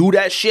just do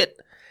that shit.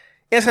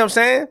 You know what I'm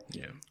saying?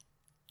 Yeah.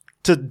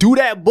 To do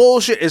that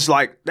bullshit is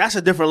like, that's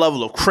a different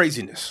level of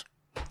craziness.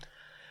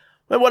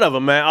 But whatever,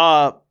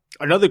 man.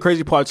 Another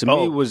crazy part to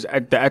me was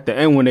at the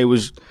end when they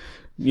was,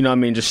 you know what I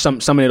mean, just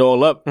summing it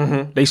all up.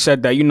 Mm-hmm. They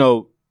said that, you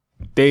know,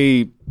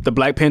 the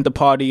Black Panther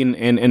Party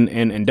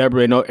and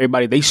Deborah and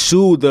everybody, they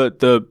sued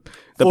the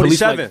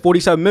police like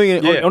 47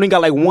 million. Yeah. Only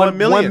got like 1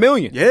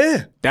 million.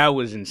 Yeah. That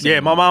was insane. Yeah,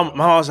 my mom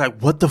was like,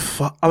 what the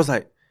fuck? I was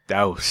like,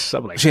 I'm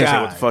like, she didn't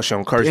say what the fuck, she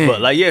don't curse, but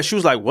like, yeah, she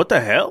was like, what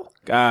the hell?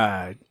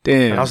 God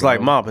damn. And I was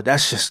like, Mom, but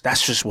that's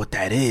just what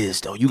that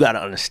is, though. You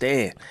gotta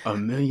understand.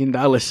 $1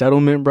 million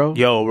settlement, bro?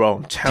 Yo, bro,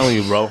 I'm telling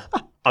you, bro.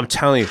 I'm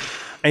telling you.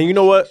 And you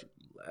know what?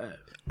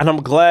 And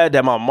I'm glad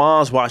that my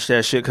mom's watched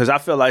that shit, because I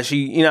feel like she,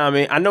 you know what I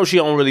mean? I know she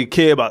don't really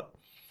care about,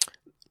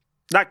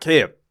 not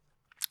care.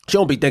 She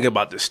don't be thinking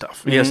about this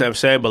stuff. You know what I'm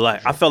saying? But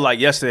like, I felt like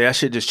yesterday that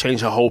shit just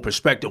changed her whole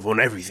perspective on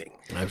everything.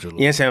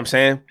 Absolutely. You know what I'm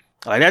saying?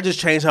 Like, that just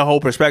changed her whole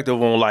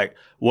perspective on like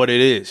what it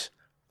is.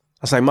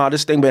 I was like, Mom,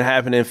 this thing been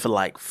happening for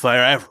like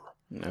forever.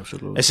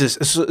 Absolutely.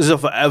 It's a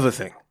forever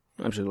thing.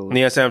 Absolutely.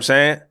 You know what I'm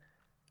saying?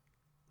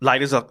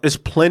 Like, there's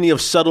plenty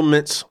of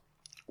settlements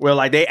where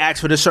like they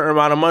ask for this certain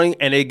amount of money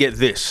and they get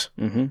this.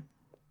 Mm-hmm.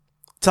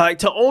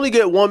 To only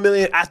get 1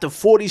 million after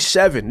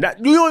 47,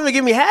 you don't even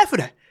give me half of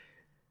that.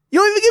 You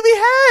don't even give me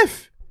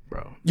half,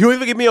 bro. You don't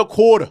even give me a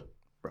quarter,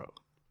 bro.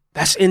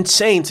 That's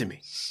insane to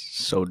me.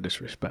 So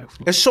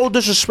disrespectful. It's so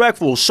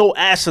disrespectful, so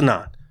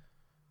asinine.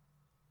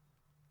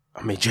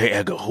 I mean, J.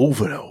 Edgar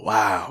Hoover, though.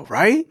 Wow,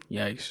 right?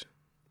 Yikes.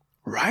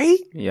 Right?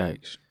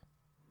 Yikes.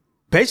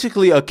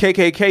 Basically a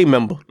KKK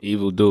member.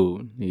 Evil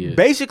dude. Yeah.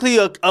 Basically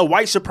a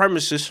white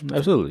supremacist.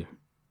 Absolutely.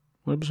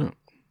 100%.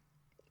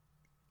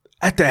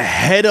 At the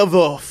head of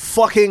a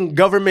fucking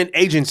government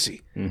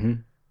agency. Mm-hmm.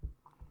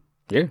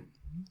 Yeah.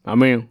 I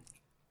mean,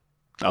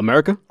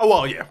 America? Oh,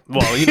 well, yeah.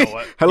 Well, you know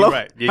what? Hello? You're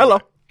right. Yeah, hello.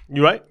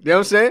 You right? You know what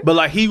I'm saying? But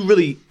like, he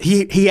really,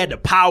 he had the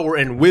power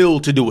and will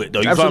to do it, though.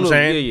 You know what I'm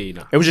saying? Yeah, you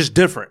know. It was just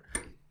different.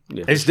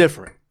 Yeah, it's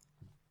different.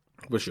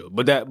 For sure.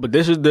 But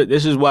this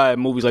is why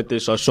movies like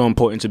this are so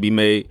important to be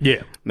made.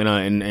 Yeah.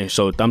 And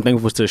so I'm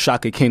thankful to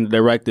Shaka King, the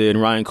director, and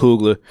Ryan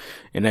Coogler,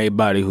 and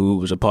everybody who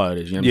was a part of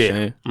this. You know what I'm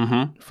saying?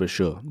 Mm-hmm. For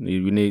sure.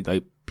 You need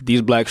like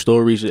these black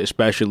stories,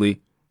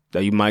 especially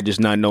that you might just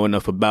not know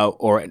enough about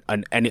or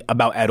any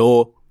about at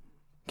all.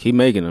 Keep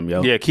making them,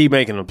 yo. Yeah, keep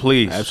making them,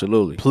 please.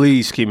 Absolutely.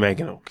 Please keep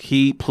making them.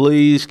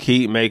 Please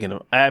keep making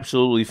them.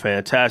 Absolutely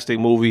fantastic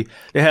movie.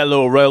 They had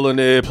Lil Rel in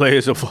there.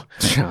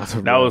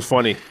 That was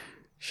funny.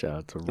 Shout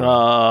out to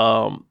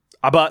Rel.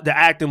 About the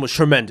acting was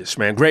tremendous,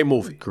 man. Great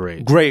movie.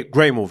 Great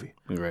movie.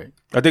 Great.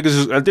 I think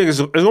it's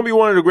gonna be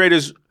one of the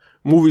greatest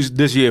movies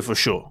this year for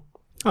sure.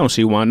 I don't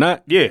see why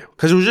not. Yeah,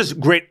 because it was just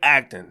great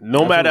acting.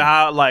 No matter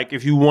how, like,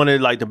 if you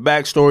wanted like the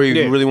backstory, if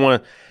you really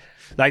want to.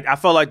 Like, I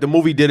felt like the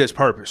movie did its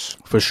purpose.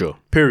 For sure.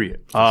 Period.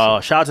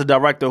 Shout out to the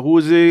director. Who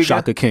is he?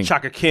 Shaka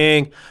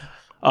King.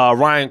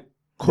 Ryan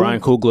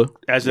Coogler.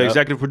 As the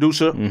executive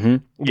producer.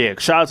 Mm-hmm. Yeah,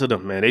 shout out to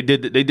them, man. They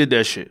did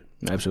that shit.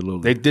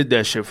 Absolutely. They did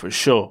that shit for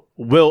sure.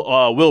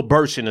 Will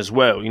Burson as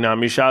well. You know what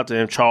I mean? Shout out to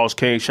him. Charles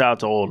King. Shout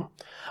out to all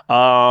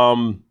of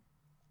them.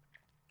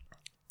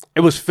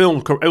 It was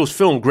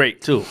filmed great,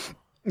 too.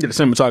 Yeah, the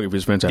cinematography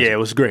is fantastic. Yeah, it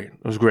was great.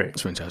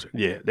 It's fantastic.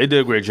 Yeah, they did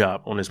a great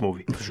job on this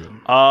movie. For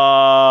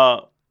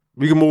sure.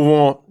 We can move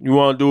on. You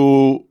want to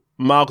do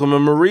Malcolm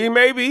and Marie,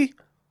 maybe?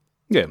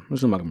 Yeah,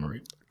 let's do Malcolm and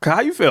Marie.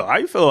 How you feel?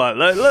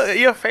 Like, look,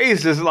 your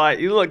face is like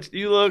you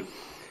look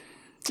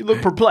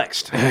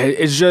perplexed.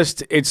 It's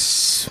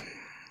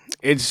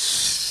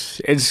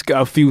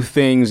a few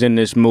things in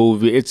this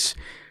movie.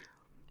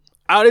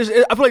 I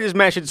feel like this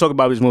man should talk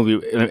about this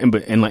movie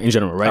in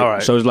general, right? All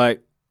right. So it's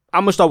like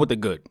I'm gonna start with the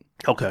good.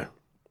 Okay.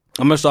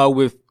 I'm gonna start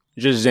with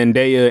just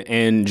Zendaya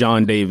and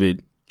John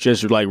David.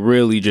 Just like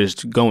really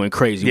just going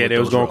crazy. Yeah, they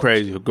was going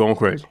crazy.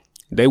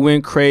 They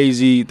went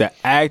crazy. The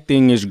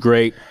acting is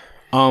great.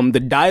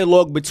 The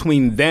dialogue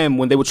between them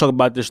when they would talk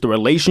about the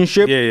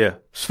relationship. Yeah.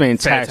 It's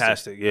fantastic.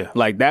 Fantastic, yeah.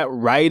 Like that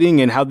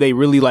writing and how they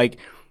really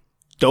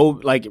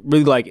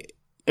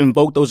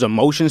invoke those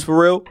emotions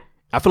for real.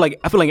 I feel like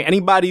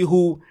anybody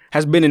who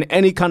has been in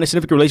any kind of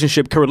significant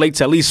relationship can relate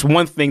to at least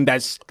one thing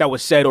that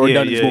was said or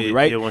done in this movie,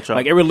 right?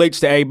 Like it relates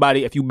to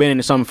everybody if you've been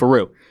into something for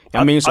real.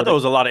 I mean, I thought it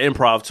was a lot of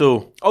improv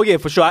too. Oh yeah,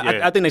 for sure.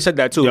 I think they said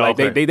that too. Yeah, like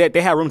okay.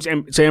 they had room to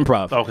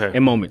improv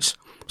in moments.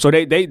 So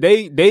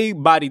they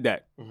bodied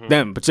that,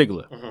 them in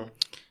particular. Mm-hmm.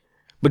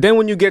 But then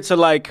when you get to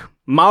like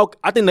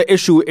I think the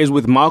issue is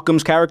with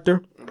Malcolm's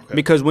character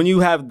because when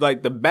you have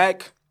like the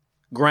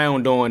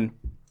background on,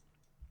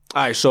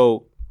 all right,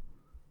 so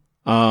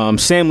Sam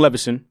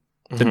Levinson,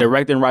 the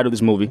director and writer of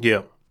this movie,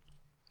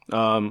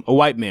 a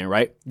white man,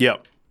 right? Yeah.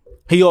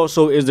 He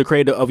also is the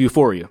creator of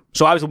Euphoria.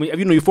 So obviously, if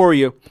you know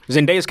Euphoria,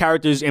 Zendaya's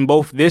characters in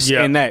both this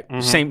and that,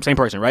 same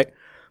person, right?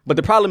 But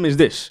the problem is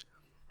this: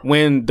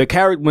 when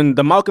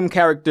the Malcolm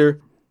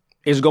character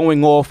is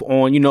going off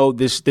on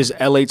this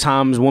LA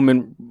Times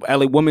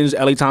woman's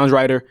LA Times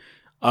writer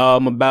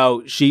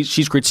about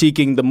she's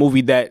critiquing the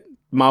movie that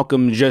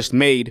Malcolm just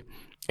made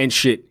and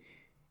shit.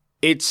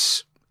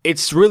 It's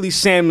really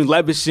Sam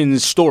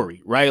Levinson's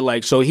story, right?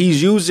 Like, so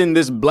he's using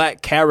this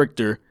black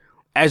character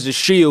as a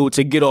shield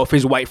to get off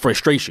his white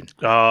frustration.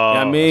 Oh, you know what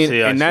I mean?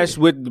 And that's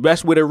where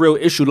the real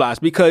issue lies,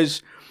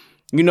 because,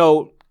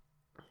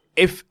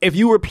 if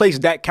you replace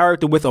that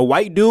character with a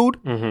white dude,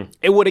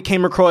 it would have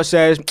came across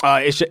as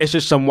it's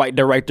just some white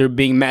director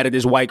being mad at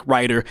this white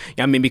writer. You know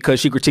what I mean? Because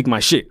she critiqued my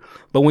shit.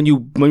 But when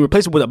you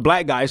replace it with a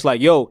black guy, it's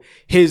like, yo,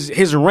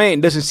 his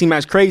rant doesn't seem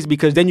as crazy,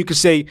 because then you could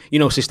say,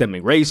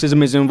 systemic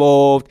racism is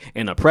involved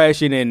and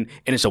oppression, and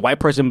it's a white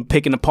person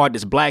picking apart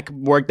this black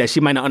work that she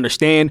might not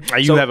understand.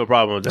 You have a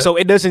problem with that. So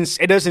it doesn't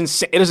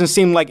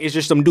seem like it's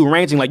just some dude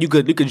ranting. Like you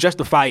could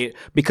justify it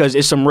because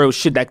it's some real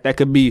shit that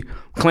could be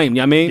claimed.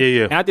 You know what I mean?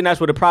 Yeah. And I think that's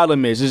what the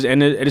problem is.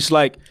 It's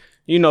like,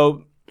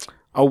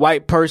 a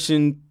white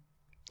person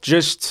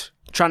just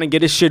trying to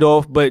get his shit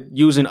off, but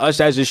using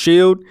us as a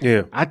shield.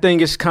 Yeah, I think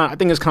it's kind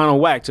of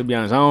whack, to be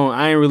honest.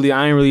 I ain't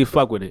really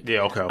fuck with it.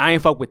 Yeah, okay. I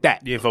ain't fuck with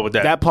that. You ain't fuck with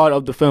that. That part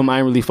of the film, I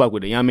ain't really fuck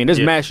with it. You know what I mean? There's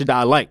mad shit that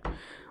I like,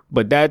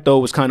 but that though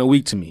was kind of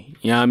weak to me.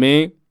 You know what I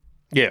mean?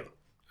 Yeah.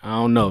 I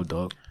don't know,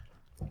 dog.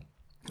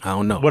 I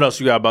don't know. What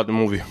else you got about the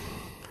movie?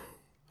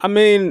 I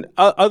mean,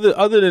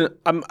 other than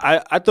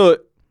I thought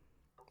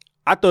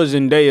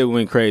Zendaya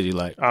went crazy.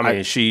 Like, I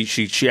mean,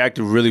 she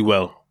acted really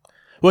well.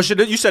 Well,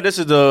 you said this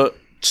is the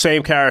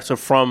same character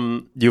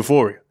from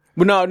Euphoria.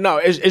 But no,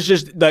 it's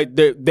just like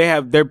they're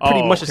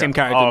pretty much the same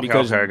character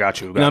because I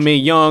got you. You know what I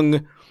mean?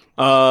 Young,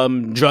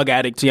 drug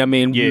addict. You know what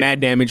I mean? Mad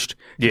damaged.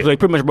 Yeah. So they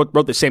pretty much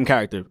wrote the same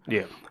character.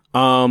 Yeah.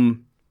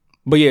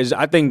 But yeah,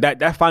 I think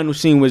that final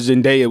scene was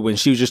Zendaya when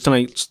she was just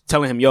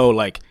telling him, yo,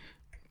 like,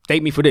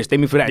 date me for this, date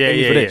me for that,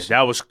 date me for this.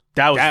 That was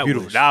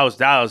beautiful. That was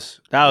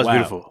wow.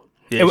 Beautiful.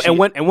 Yeah, and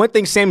one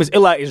thing Sam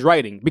is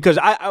writing, because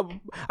I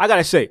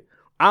gotta say,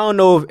 I don't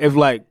know if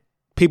like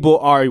people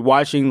are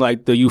watching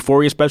like the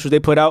Euphoria specials they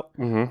put out,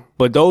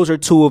 but those are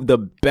two of the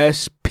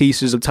best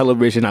pieces of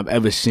television I've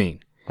ever seen.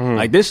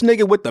 Like this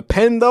nigga with the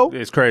pen though,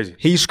 it's crazy.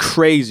 He's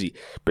crazy.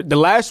 But the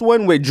last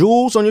one with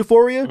Jules on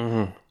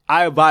Euphoria,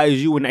 I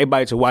advise you and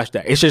everybody to watch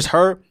that. It's just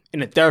her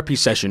in a therapy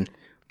session,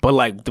 but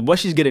like what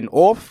she's getting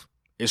off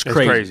is crazy.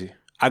 It's crazy.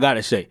 I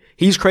gotta say,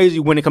 he's crazy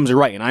when it comes to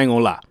writing. I ain't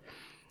gonna lie.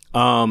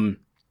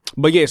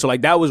 But yeah, so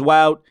like that was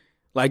wild.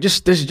 Like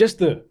just the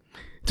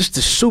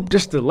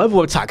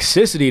level of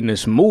toxicity in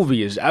this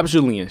movie is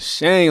absolutely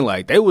insane.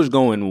 Like they was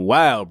going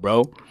wild,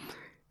 bro.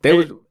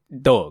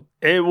 Dog.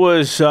 It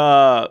was.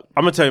 I'm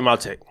gonna tell you my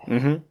take.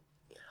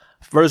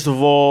 First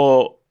of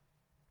all,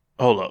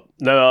 hold up.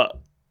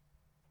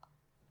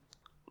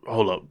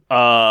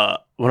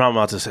 What I'm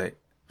about to say.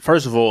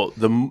 First of all,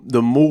 the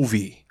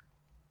movie.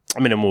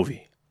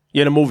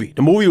 The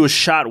movie was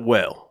shot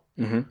well.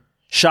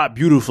 Shot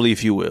beautifully,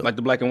 if you will. Like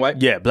the black and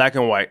white? Yeah, black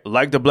and white.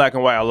 Like the black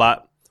and white a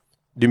lot.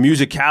 The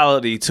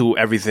musicality to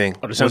everything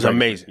was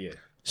amazing. Yeah.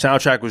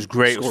 Soundtrack was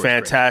great. It was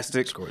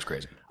fantastic. Score was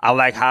crazy. I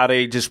like how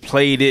they just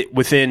played it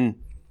within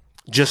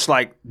just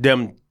like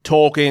them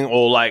talking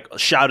or like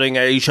shouting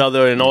at each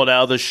other and all that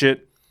other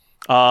shit.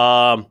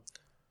 I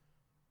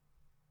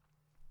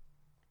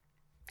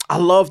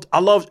loved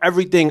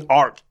everything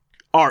art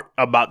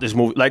about this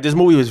movie. Like this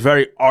movie was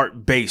very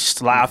art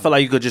based. Like I feel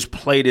like you could just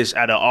play this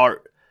at an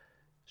art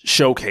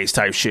showcase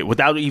type shit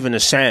without even the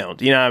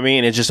sound. You know what I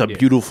mean? It's just a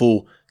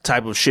beautiful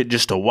type of shit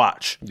just to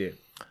watch. Yeah.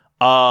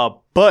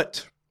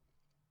 But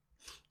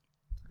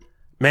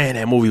man,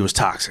 that movie was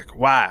toxic.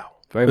 Wow.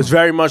 It was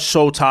very much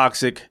so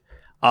toxic.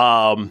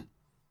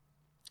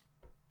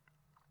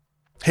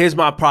 Here's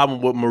my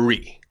problem with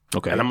Marie.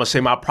 Okay. And I'm gonna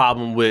say my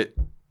problem with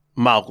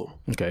Malcolm.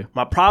 Okay.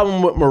 My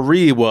problem with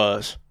Marie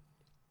was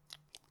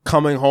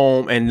coming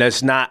home and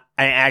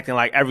acting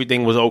like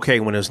everything was okay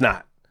when it's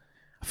not.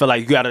 I feel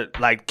like you gotta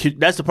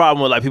that's the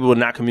problem with like people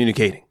not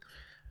communicating.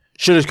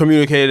 Should have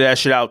communicated that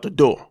shit out the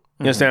door.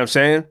 You understand what I'm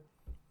saying?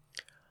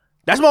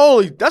 That's my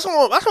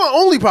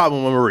only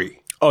problem with Marie.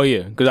 Oh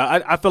yeah, because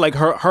I feel like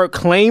her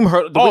claim,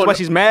 the reason why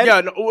she's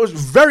mad, it was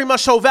very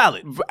much so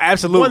valid.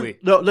 Absolutely.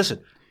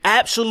 Listen,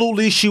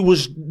 absolutely, she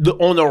was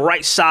on the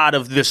right side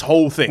of this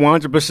whole thing.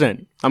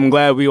 100%. I'm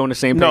glad we on the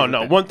same page.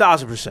 No,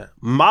 1,000%.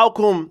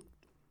 Malcolm.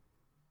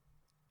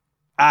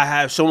 I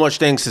have so much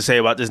things to say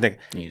about this nigga.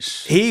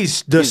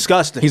 He's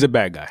disgusting. He's a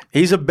bad guy.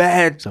 He's a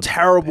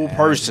terrible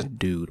person.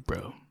 Dude,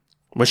 bro.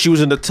 When she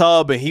was in the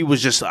tub and he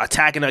was just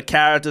attacking her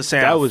character,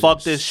 saying,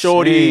 fuck this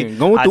shorty.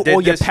 Going through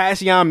all your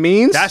Passion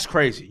means? That's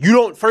crazy. You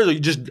don't, first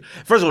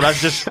of all,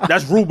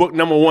 that's rule book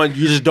number one.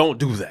 You just don't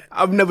do that.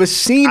 I've never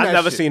seen that. I've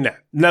never seen that.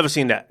 Never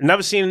seen that.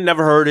 Never seen it,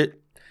 never heard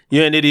it.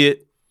 You're an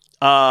idiot.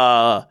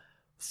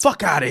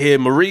 Fuck out of here,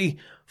 Marie.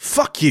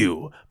 Fuck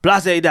you.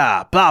 Blase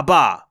da, blah,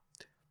 blah.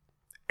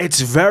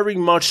 It's very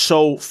much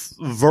so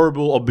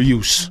verbal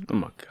abuse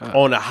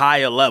on a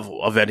higher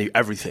level of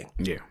everything.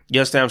 Yeah. You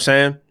understand what I'm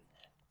saying?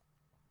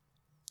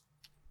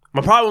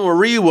 My problem with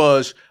Reed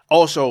was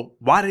also,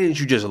 why didn't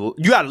you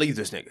you got to leave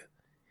this nigga.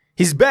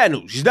 He's bad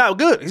news. He's not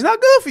good. He's not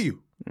good for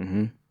you.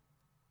 Mm-hmm.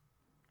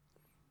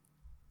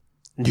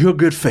 You're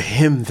good for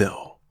him,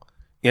 though.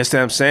 You understand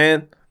what I'm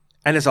saying?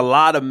 And there's a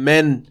lot of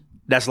men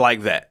that's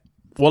like that.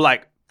 Well,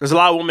 like, there's a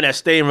lot of women that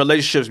stay in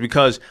relationships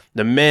because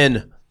the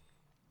men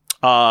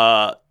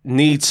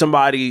need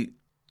somebody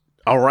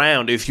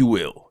around, if you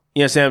will.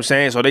 You understand what I'm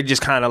saying? So they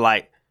just kind of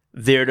like,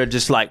 there to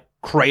just like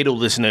cradle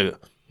this nigga.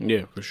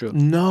 Yeah, for sure.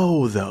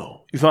 No,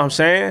 though. You feel what I'm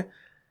saying?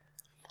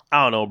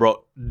 I don't know,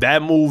 bro.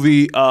 That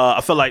movie, I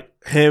feel like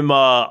him,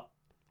 what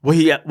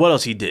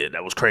else he did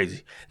that was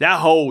crazy? That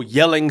whole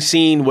yelling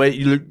scene where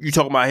you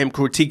talking about him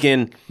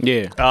critiquing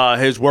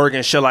his work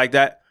and shit like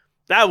that.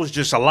 That was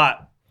just a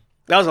lot.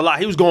 That was a lot.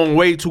 He was going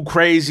way too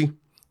crazy.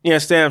 You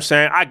understand what I'm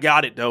saying? I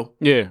got it though.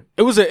 Yeah,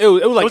 it was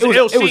ill like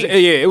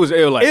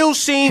ill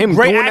scene. Him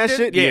great doing acting. That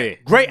shit. Yeah,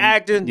 great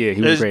acting. Yeah,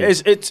 he was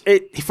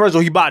great. First of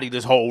all, he bodied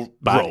this whole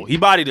role. He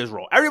bodied this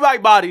role. Everybody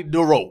bodied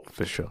the role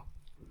for sure.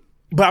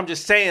 But I'm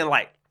just saying,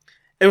 like,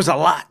 it was a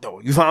lot though.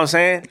 You feel what I'm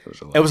saying?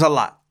 It was a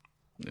lot.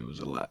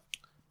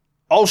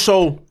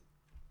 Also,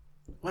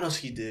 what else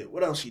he did?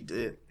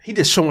 He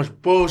did so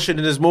much bullshit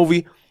in this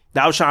movie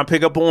that I was trying to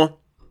pick up on.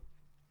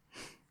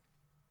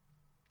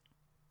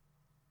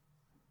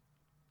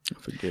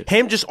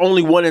 Him just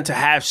only wanting to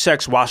have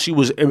sex while she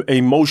was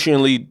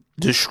emotionally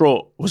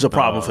distraught was a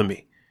problem for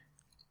me.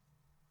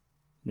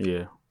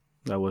 Yeah,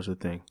 that was the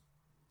thing.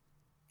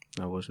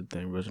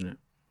 Wasn't it?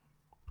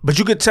 But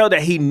you could tell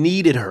that he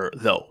needed her,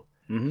 though.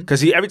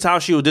 Because every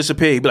time she would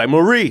disappear, he'd be like,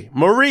 Marie.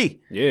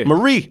 Yeah.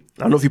 Marie.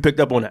 I don't know if you picked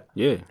up on that.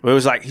 Yeah. But it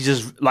was like, he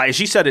just, like,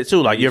 she said it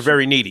too, like, you're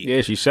very needy.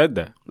 Yeah, she said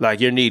that.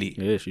 Like, you're needy.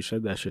 Yeah, she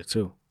said that shit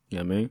too. You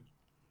know what I mean?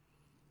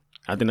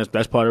 I think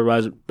that's part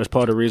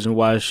of the reason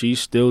why she's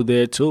still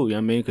there too. You know what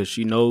I mean? Because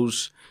she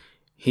knows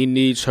he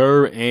needs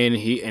her, and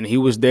he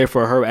was there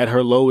for her at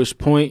her lowest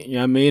point. You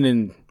know what I mean?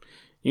 And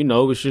you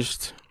know, it's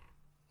just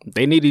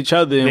they need each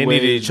other. They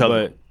needed each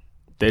other, but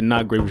they're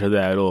not great with each other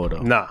at all,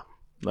 though. Nah,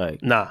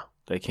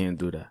 they can't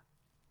do that.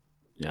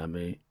 You know what I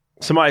mean?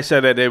 Somebody said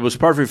that it was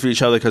perfect for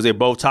each other because they're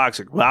both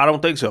toxic. Well, I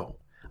don't think so.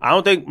 I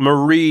don't think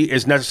Marie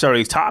is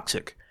necessarily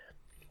toxic.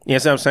 You know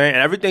what I'm saying?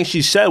 And everything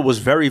she said was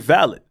very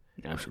valid.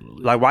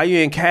 Absolutely. Like, why you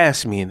ain't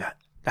cast me in that?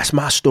 That's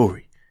my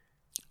story.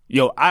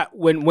 Yo,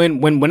 when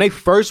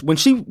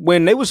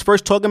they was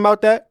first talking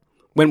about that,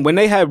 when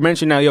they had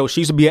mentioned that, yo,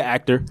 she used to be an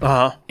actor,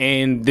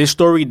 and this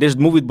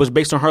movie was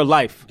based on her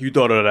life. You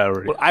thought of that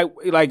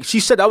already. She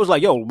said, I was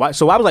like, yo, why?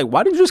 So I was like,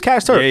 why didn't you just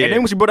cast her? And then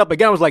when she brought up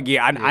again, I was like,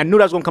 I knew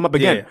that was gonna come up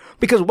again. Yeah.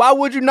 Because why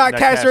would you not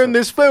cast her in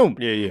this film?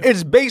 Yeah.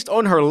 It's based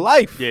on her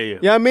life. Yeah. You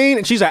know what I mean?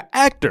 And she's an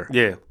actor.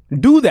 Yeah.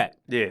 Do that.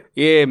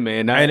 Yeah,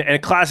 man.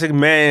 And classic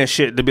man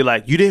shit to be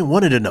like, you didn't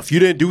want it enough. You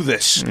didn't do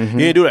this. You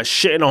didn't do that.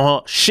 Shitting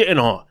on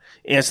her.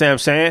 You understand what I'm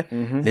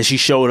saying? Then she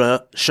showed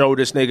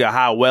this nigga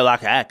how well I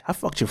can act. I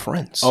fucked your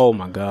friends. Oh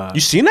my God.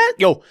 You seen that?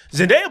 Yo,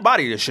 Zendaya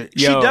bodied this shit.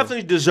 Yo. She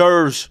definitely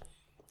deserves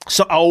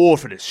an award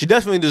for this. She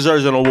definitely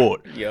deserves an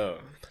award. Yo.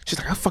 She's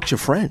like, I fucked your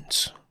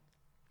friends.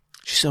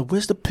 She said,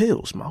 where's the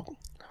pills, Malcolm?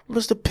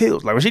 What's the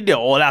pills? Like, when she did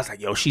all that, I was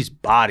like, yo, she's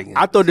bodying.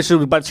 I thought this shit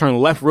was about to turn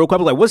left real quick.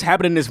 I was like, what's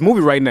happening in this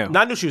movie right now? No,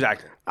 I knew she was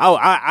acting. Oh,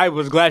 I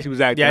was glad she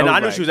was acting. Yeah, I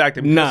knew she was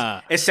acting.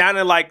 Nah. It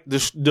sounded like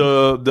what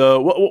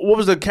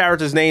was the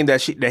character's name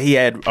that he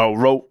had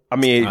wrote? I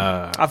mean,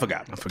 I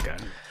forgot.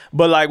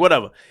 But like,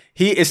 whatever.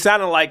 It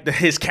sounded like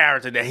his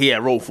character that he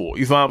had wrote for.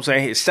 You feel what I'm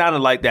saying? It sounded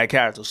like that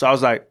character. So I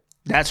was like,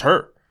 that's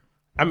her.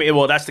 I mean,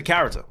 well, that's the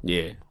character.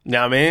 Yeah. You know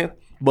what I mean?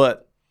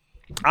 But,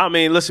 I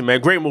mean, listen,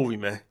 man, great movie,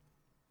 man.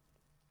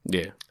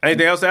 Yeah.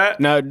 Anything else to add?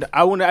 Now,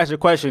 I want to ask you a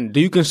question. Do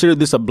you consider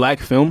this a black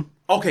film?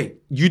 Okay,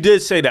 you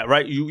did say that,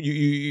 right?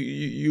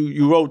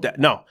 You wrote that.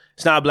 No,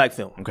 it's not a black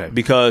film. Okay.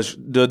 Because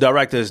the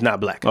director is not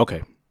black.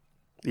 Okay.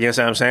 You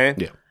understand what I'm saying?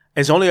 Yeah.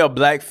 It's only a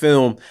black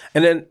film.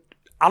 And then,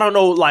 I don't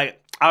know,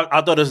 like,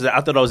 I thought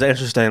it was an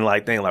interesting,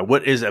 like, thing. Like,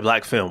 what is a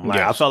black film? Like,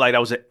 yes. I felt like that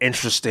was an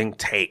interesting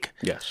take.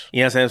 Yes.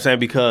 You understand what I'm saying?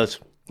 Because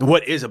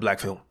what is a black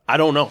film? I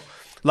don't know.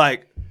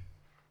 Like,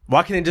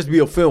 why can't it just be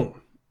a film?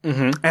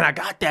 And I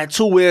got that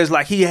too, where it's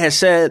like he has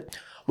said,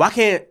 why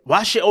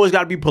shit always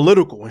gotta be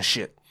political and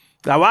shit?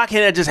 Like, why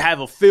can't I just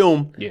have a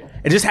film? Yeah.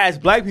 It just has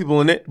black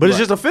people in it, but it's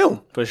just a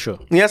film. For sure.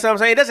 You know what I'm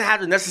saying? It doesn't have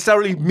to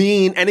necessarily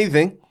mean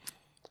anything.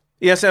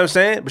 You know what I'm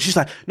saying? But she's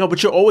like, no,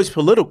 but you're always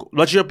political.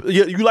 Like you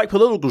like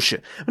political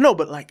shit. No,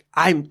 but like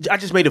I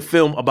just made a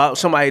film about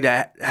somebody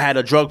that had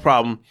a drug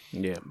problem,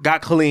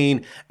 got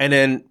clean, and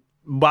then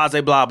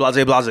blase blah,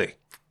 blase blase.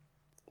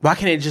 Why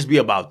can't it just be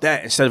about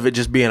that instead of it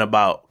just being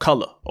about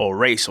color or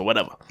race or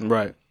whatever?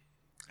 Right.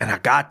 And I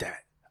got that.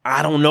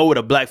 I don't know what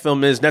a black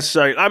film is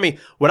necessarily. I mean,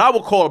 what I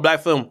would call a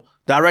black film,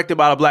 directed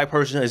by a black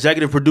person,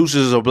 executive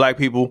producers of black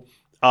people,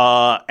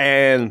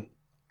 and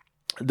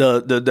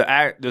the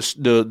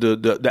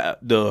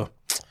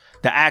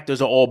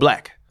actors are all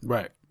black.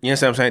 Right. You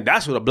understand what I'm saying?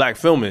 That's what a black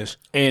film is.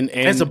 And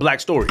it's a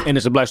black story. And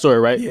it's a black story,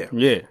 right?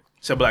 Yeah.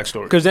 It's a black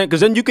story. Because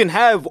then you can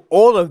have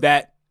all of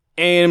that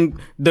and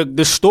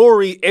the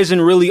story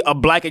isn't really a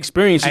black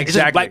experience. It's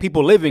just black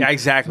people living.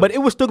 Exactly. But it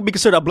would still be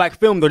considered a black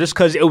film though, just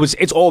because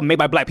it's all made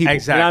by black people.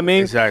 Exactly. You know what I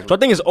mean? Exactly. So I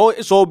think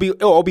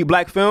it'll all be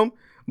black film.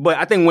 But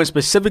I think when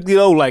specifically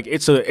though, like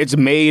it's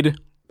made,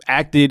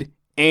 acted,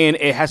 and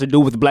it has to do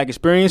with black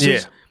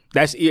experiences. Yeah.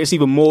 It's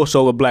even more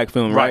so a black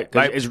film, right?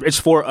 Like, it's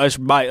for us,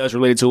 by us,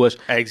 related to us.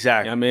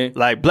 Exactly. You know what I mean?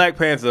 Like Black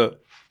Panther,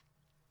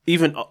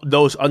 even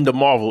those under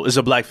Marvel, is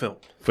a black film.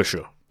 For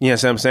sure. You know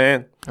what I'm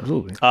saying?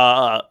 Absolutely.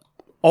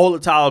 All the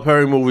Tyler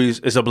Perry movies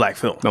is a black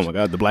film. Oh my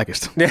God, the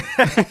blackest. But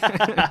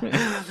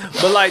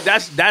like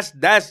that's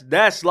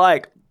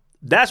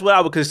what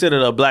I would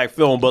consider a black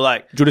film. But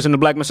like Judas and the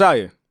Black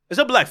Messiah. It's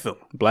a black film.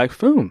 Black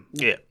film.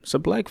 Yeah. It's a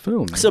black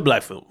film. It's a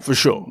black film, for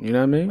sure. You know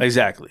what I mean?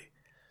 Exactly.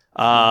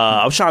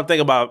 I was trying to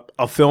think about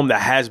a film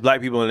that has black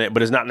people in it,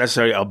 but it's not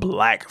necessarily a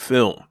black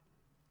film.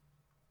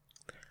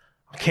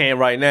 I can't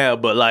right now,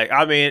 but like,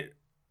 I mean,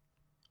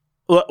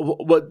 no,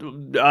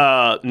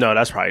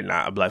 that's probably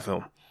not a black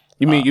film.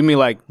 You mean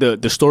like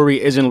the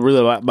story isn't really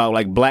about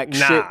like black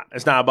shit? Nah,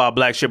 it's not about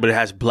black shit, but it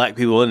has black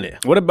people in there.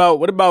 What about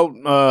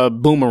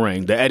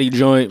Boomerang, the Eddie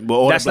joint?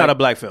 That's not a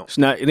black film. It's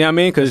not. You know what I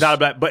mean? Because it's not a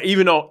black. But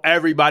even though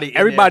everybody's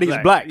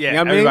black. Yeah, you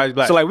know what I mean? everybody's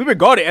black. So like we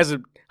regard it as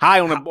a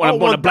high on a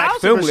black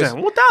film list.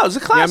 1,000%. It's a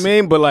classic. You know what I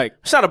mean? But like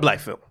it's not a black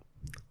film.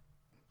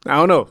 I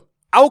don't know.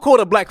 I would call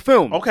it a black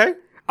film. Okay.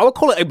 I would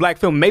call it a black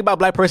film made by a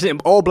black person,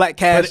 all black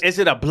cast. But is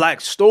it a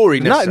black story?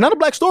 Not a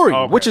black story,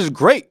 okay. Which is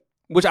great.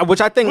 Which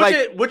I think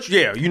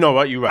you know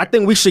what, you're right. I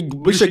think we should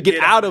get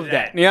out of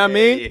that. You know what I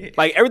mean? Yeah.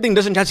 Like everything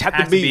doesn't just have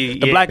to be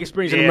the black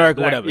experience in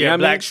America, whatever. Yeah, you know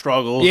black what I mean?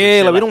 struggles.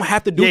 Yeah, like we don't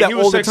have to do that all the time.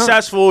 He was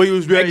successful. He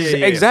was very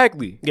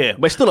exactly. Yeah,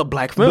 but still a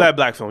black film.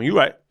 Black film. You're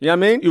right. You know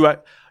what I mean? You're right.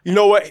 You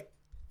know what?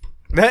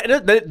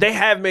 They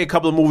have made a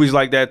couple of movies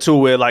like that too,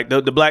 where like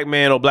the black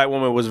man or black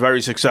woman was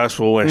very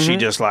successful, and she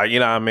just like, you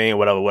know what I mean,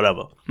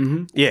 whatever.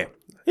 Mm-hmm. Yeah.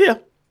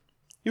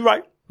 You're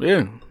right.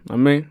 Yeah, I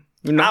mean.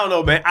 You know? I don't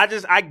know, man.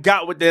 I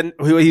got what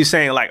he's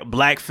saying, like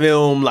black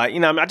film, like, you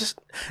know what I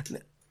mean?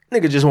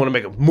 Nigga just want to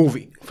make a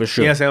movie. For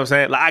sure. You know what I'm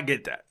saying? Like, I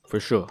get that. For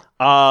sure.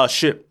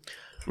 Shit.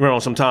 We're on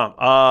some time.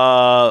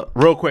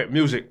 Real quick,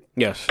 music.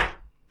 Yes.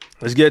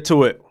 Let's get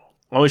to it.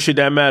 Only shit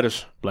that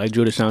matters. Black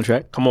Judas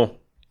soundtrack. Come on.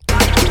 And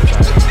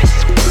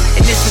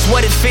this is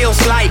what it feels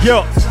like.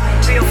 Yo.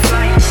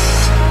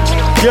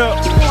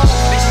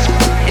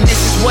 And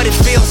this is what it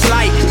feels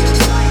like.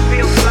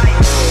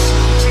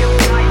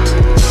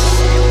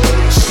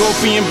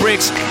 Scorpion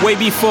bricks, way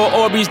before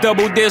Orbeez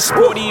double disc.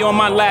 40 on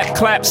my lap,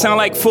 clap, sound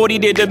like 40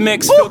 did the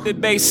mix. Filtered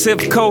bass,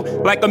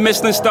 Sivco, like a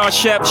Michelin star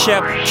chef.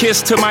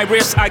 Kiss to my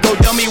wrist, I go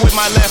dummy with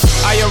my left.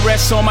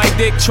 IRS on my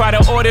dick, try to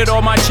audit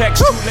all my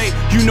checks. Too late,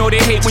 you know they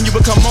hate when you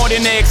become more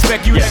than they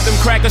expect. You let them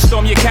crackers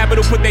storm your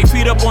capital, put their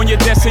feet up on your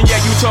desk, and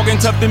yeah, you talking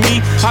tough to me.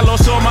 I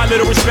lost all my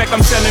little respect,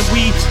 I'm selling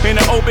weed in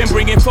the open,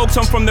 bringing folks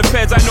home from the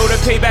feds. I know the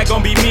payback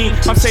gon' be me.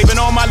 I'm saving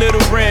all my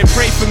little bread,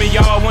 pray for me,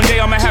 y'all. One day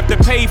I'ma have to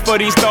pay for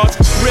these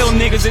thoughts. Real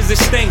niggas is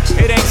this thing,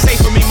 it ain't safe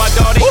for me, my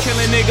dog. They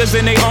killing niggas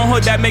in their own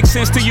hood, that makes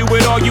sense to you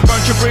at all. You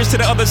burnt your bridge to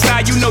the other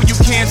side, you know you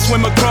can't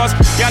swim across.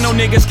 Y'all know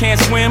niggas can't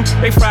swim,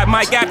 they fried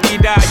Mike after he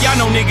died. Y'all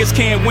know niggas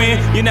can't win,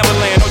 you never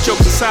land, no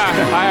jokes aside.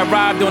 I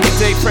arrived on the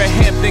day Fred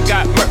Hampton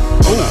got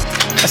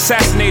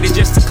assassinated,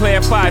 just to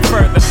clarify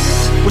further.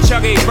 What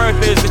y'all gave birth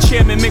is the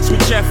chairman mixed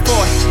with Jeff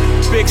Ford.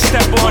 Big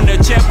step on the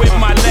jet with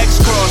my legs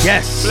crossed.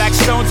 Yes. Black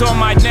stones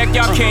on my neck,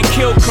 y'all can't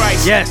kill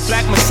Christ. Yes.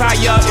 Black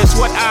Messiah is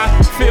what I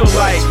feel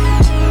like.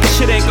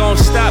 Shit ain't gon'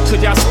 stop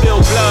cause y'all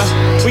spill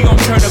blood. We gon'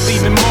 turn up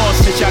even more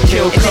since y'all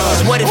killed cuz.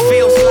 This is what it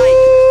feels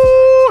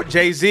like.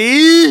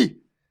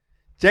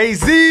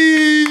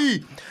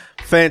 Jay-Z.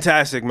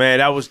 Fantastic, man.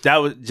 That was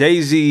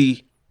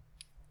Jay-Z.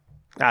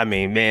 I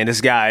mean, man, this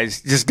guy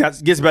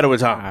gets better with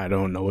time. I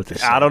don't know what to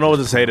say. I don't know what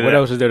to say to that. What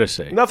else is there to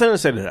say? Nothing to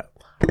say to that.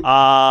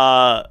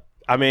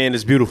 I mean,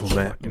 it's beautiful,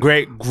 man.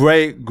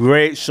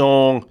 Great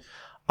song.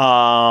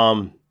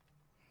 I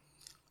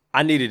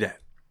needed that.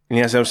 You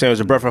know what I'm saying? It was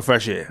a breath of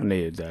fresh air. I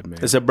needed that, man.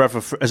 It's a breath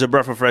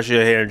of fresh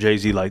air hearing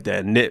Jay-Z like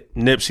that.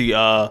 Nipsey,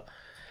 I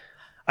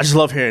just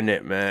love hearing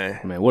Nip, man.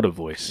 Man, what a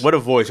voice. What a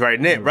voice,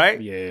 right? Nip, right?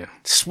 Yeah.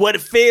 It's what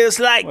it feels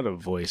like. What a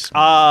voice.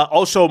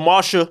 Also,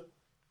 Marsha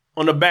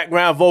on the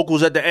background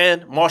vocals at the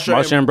end.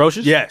 Marsha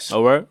Ambrosius? Yes.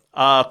 Oh, right.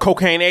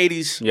 Cocaine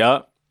 80s.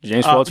 Yeah.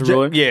 James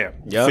Fauntleroy. Yeah.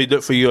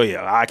 Yep. For you,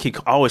 yeah. I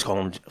always call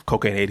him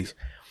Cocaine 80s.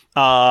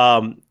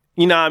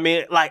 You know what I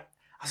mean? Like,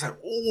 I was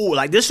like, ooh,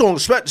 like this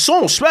song's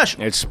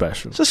special. It's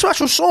special. It's a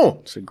special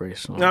song. It's a great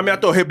song. You know what I mean?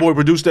 I thought Hit Boy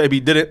produced that if he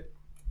did it.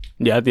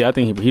 Yeah, I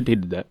think he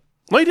did that.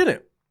 No, he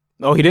didn't.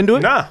 Oh, he didn't do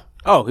it? Nah.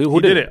 Oh,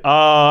 who did it?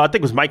 I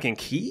think it was Mike and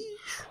Keys.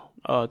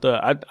 I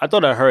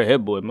thought I heard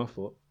Hit Boy. My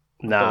fault.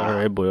 Nah. I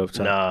heard Hit Boy up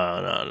top.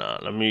 Nah.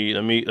 Let me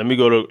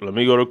go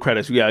to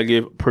credits. We gotta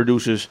give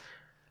producers.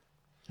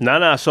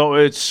 Nah. So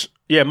it's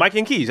Mike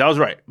and Keys. I was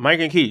right. Mike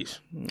and Keys.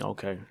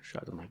 Okay.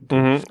 Shout out to Mike and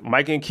Keys. Mm-hmm.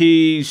 Mike and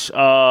Keys,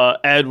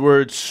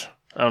 Edwards.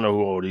 I don't know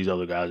who all these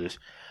other guys is.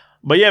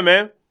 But yeah,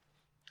 man.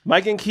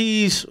 Mike and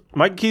Keys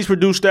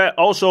produced that.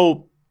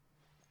 Also,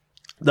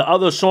 the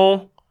other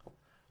song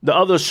The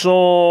other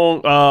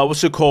song,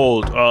 what's it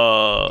called?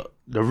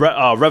 The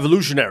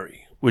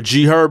Revolutionary with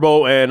G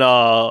Herbo and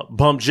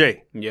Bump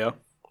J. Yeah.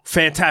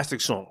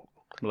 Fantastic song.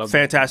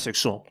 Fantastic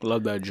song.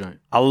 Love that joint.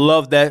 I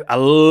love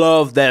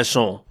that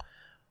song.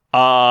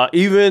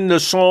 Even the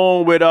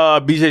song with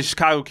BJ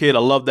Chicago Kid, I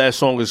love that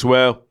song as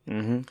well.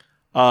 Mm-hmm.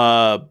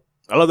 I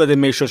love that they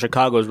made sure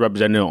Chicago is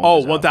represented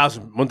on.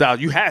 1,000.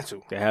 You had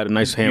to. They had a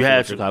nice handful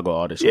of Chicago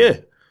artists. Yeah.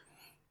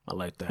 I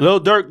like that.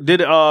 Lil Durk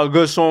did a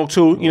good song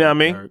too, you know what I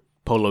mean?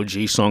 Polo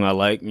G song I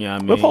like, you know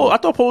what I mean? I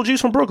thought Polo G's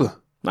from Brooklyn.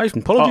 Nice.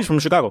 Polo G's from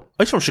Chicago.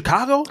 He's from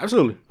Chicago?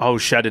 Absolutely. Oh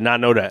shit, I did not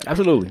know that.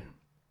 Absolutely.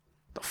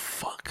 The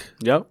fuck?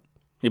 Yep.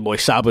 Your boy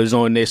Saba's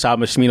on there.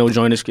 Saba Smino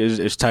joint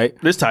is tight.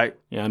 It's tight.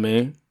 You know what I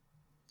mean?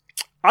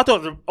 I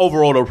thought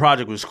overall the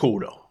project was cool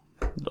though.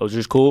 It was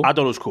just cool? I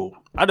thought it was cool.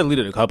 I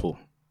deleted a couple.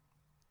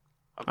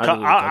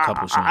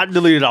 I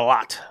deleted a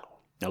lot.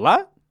 A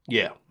lot?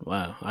 Yeah.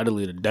 Wow. I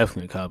deleted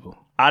definitely a couple.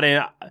 I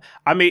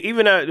mean,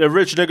 even the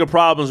Rich Nigga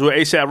Problems with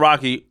A$AP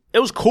Rocky, it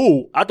was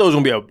cool. I thought it was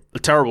going to be a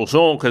terrible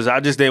song because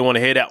I just didn't want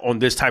to hear that on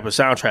this type of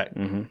soundtrack.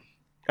 Mm-hmm.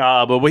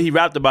 But what he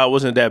rapped about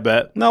wasn't that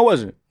bad. No, it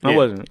wasn't. It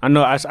wasn't. I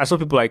know. I saw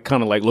people like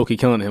kind of like low-key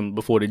killing him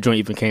before the joint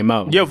even came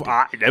out. Yeah,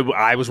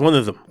 I was one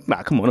of them.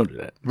 Nah, come on, don't do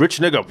that. Rich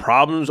Nigga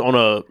Problems on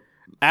a...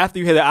 After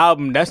you hear the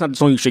album, that's not the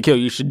song you should kill.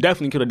 You should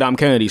definitely kill the Dom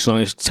Kennedy song.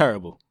 It's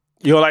terrible.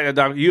 You don't like that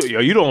Dom?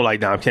 You don't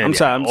like Dom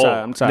Kennedy?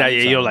 I'm sorry. Nah,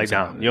 you don't like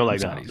Dom. You don't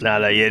like Dom.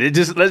 Nah, yeah.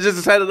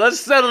 Let's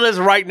settle this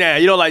right now.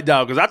 You don't like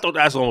Dom because I thought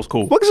that song was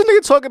cool. What is this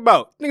nigga talking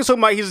about? Nigga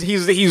talking about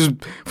he's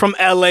from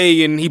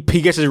LA and he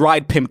gets his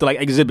ride pimped to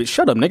like Exhibit.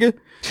 Shut up, nigga.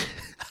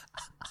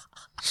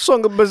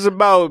 Song is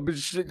about what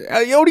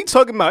he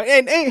talking about?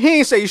 And he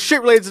ain't say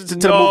shit related to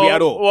the movie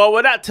at all.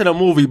 Well, not to the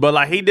movie, but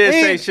like he did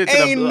say shit to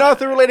the ain't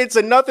nothing related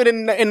to nothing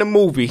in the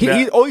movie.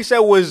 He all he said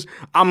was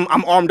I'm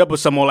armed up with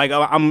someone, like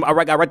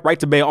I got right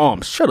to bear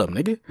arms. Shut up,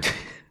 nigga.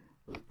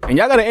 And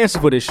y'all gotta answer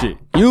for this shit.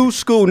 You,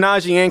 School,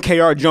 Najee, and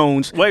KR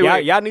Jones.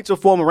 Y'all need to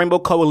form a Rainbow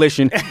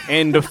Coalition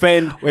and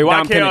defend. Wait,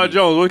 why KR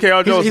Jones? What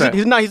KR Jones said?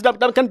 He's a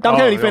Dom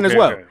Kennedy fan as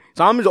well. Okay.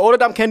 So I'm just all the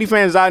Dom Kennedy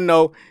fans I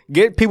know,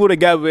 get people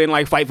together and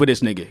like fight for this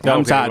nigga.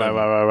 I'm tired of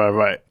it.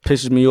 Right.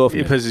 Pisses me off.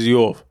 It pisses you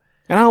off.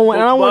 And I don't want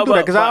to do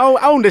that because I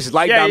don't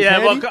dislike Dom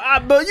Kennedy.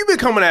 But you been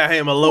coming at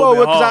him a little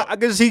bit hard.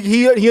 Because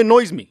he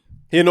annoys me.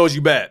 He annoys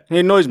you bad. He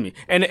annoys me.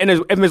 And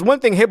if there's one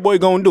thing Hit Boy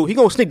gonna do, he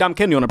gonna sneak Dom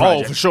Kennedy on the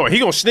project. Oh, for sure. He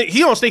gonna sneak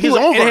his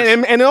own verse.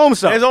 And his own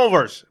stuff. His own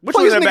verse. Which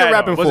was that bad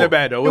rapping for? Was it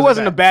bad though? It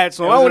wasn't a bad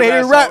song. I want to hear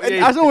him rap.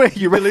 I don't want to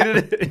hear you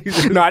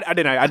rap. No, I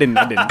didn't. I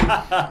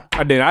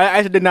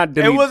did not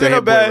delete. It wasn't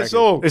a bad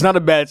song. It's not a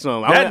bad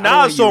song. That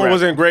Nas song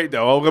wasn't great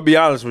though. I'm gonna be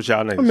honest with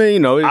y'all niggas. I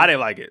mean, I didn't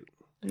like it.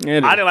 I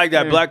didn't like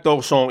that Black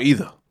Thought song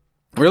either.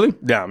 Really?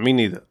 Yeah, me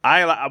neither.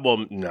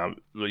 Well, no,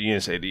 you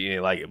didn't say that you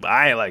didn't like it, but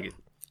I ain't like it.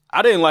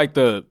 I didn't like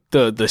the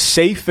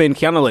Safe and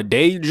Kiana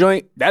Lede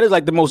joint. That is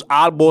like the most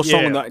oddball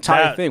song in the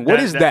entire thing. What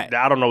is that?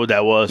 I don't know what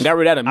that was. I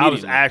read that immediately.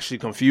 I was actually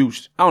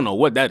confused. I don't know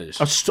what that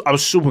is. I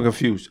was super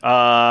confused.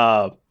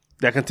 That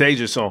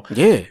Contagious song.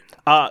 Yeah.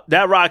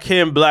 That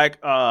Rakim Black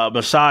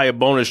Messiah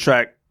bonus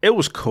track. It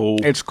was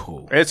cool. It's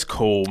cool. It's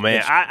cool,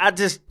 man. I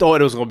just thought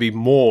it was gonna be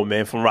more,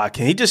 man, from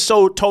Rakim. He just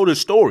told his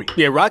story.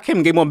 Yeah,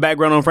 Rakim gave more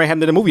background on Frank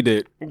Hampton than the movie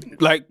did.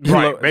 Like,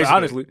 right, basically,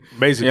 honestly,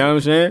 basically. You know what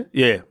I'm saying?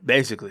 Yeah,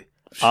 basically.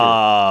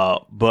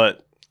 Sure.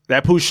 But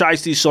that Pooh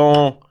Shiesty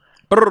song,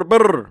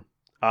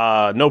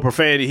 no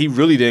profanity. He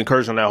really didn't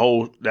curse on that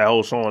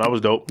whole song. That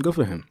was dope. Good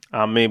for him.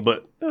 I mean,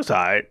 but it was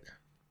alright.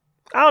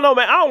 I don't know,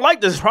 man. I don't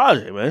like this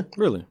project, man.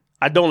 Really?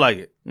 I don't like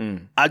it.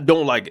 I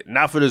don't like it.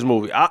 Not for this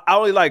movie. I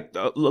only like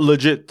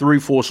legit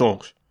 3-4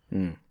 songs.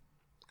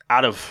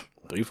 Out of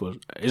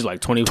 3-4, it's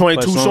like 22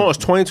 songs.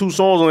 22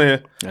 songs on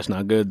here. That's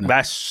not good.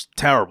 That's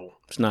terrible.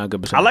 It's not a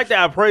good percentage. I like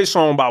that Praise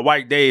song by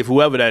White Dave,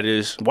 whoever that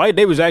is. White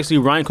Dave was actually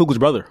Ryan Coogler's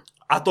brother.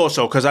 I thought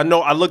so, because I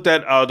looked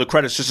at the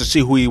credits just to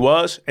see who he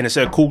was, and it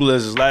said Coogler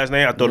as his last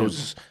name. I thought it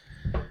was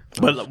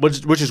but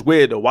which is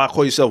weird though. Why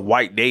call yourself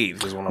White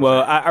Dave? Is what I'm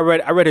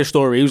saying. I read his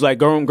story. He was like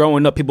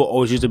growing up, people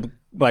always used to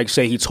like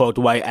say he talked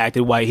white,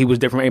 acted white, he was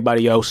different from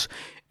anybody else.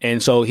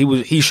 And so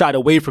he shied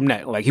away from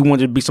that. Like he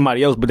wanted to be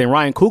somebody else. But then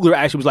Ryan Coogler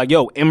actually was like,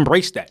 yo,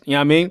 embrace that. You know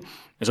what I mean?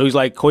 And so he's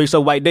like, call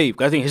yourself White Dave.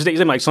 I think his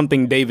name like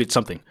something David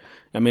something.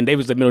 I mean,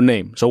 David's the middle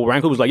name. So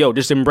Ryan Coogler was like, yo,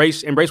 just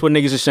embrace what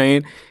niggas is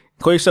saying.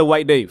 Call yourself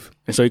White Dave.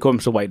 And so he called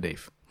himself White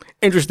Dave.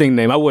 Interesting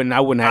name. I wouldn't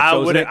have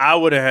chosen it. I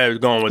wouldn't have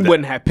gone with that.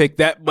 Wouldn't have picked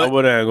that. But I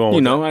wouldn't have gone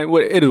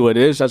with that. It is what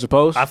it is, I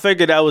suppose. I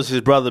figured that was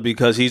his brother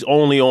because he's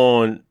only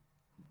on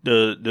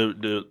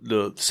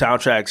the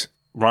soundtracks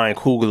Ryan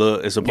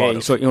Coogler is a part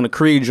of. So on the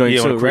Creed joint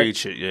too, on the Creed right?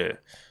 shit, yeah.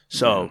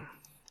 So,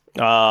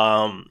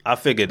 I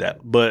figured that.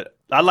 But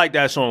I like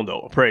that song,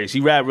 though, Praise. He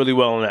rapped really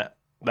well on that.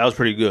 That was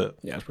pretty good.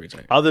 Yeah, it's pretty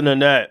tight. Other than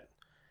that,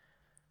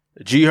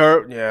 the G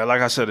Herb, yeah,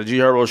 like I said, the G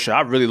Herbo shit, I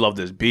really love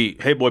this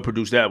beat. Hey Boy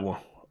produced that one.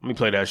 Let me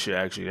play that shit,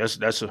 actually.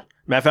 That's a...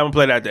 Matter of fact, I'm going to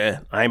play that at the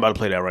end. I ain't about to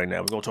play that right now.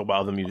 We're going to talk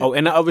about other music. Oh,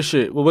 and the other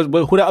shit. Who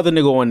that other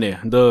nigga on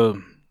there?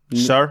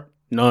 Sir?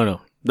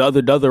 No.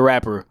 The other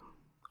rapper.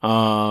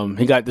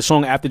 He got the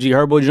song after G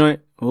Herbo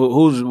joint.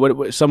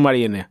 Who's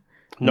somebody in there?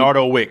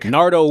 Nardo Wick.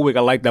 Nardo Wick. I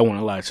like that one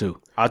a lot too.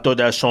 I thought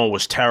that song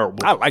was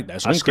terrible. I like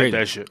that song. I skipped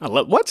that shit. I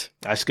love what?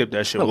 I skipped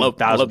that shit. I love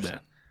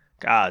that.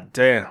 God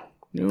damn.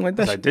 You don't like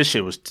that? Like this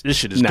shit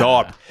is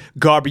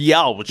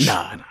garbage.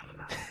 Nah.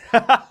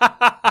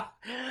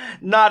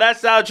 Nah, that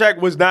soundtrack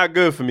was not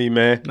good for me,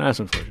 man. Nah, that's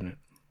unfortunate.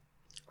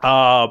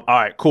 All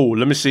right, cool.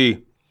 Let me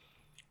see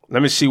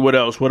what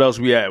else. What else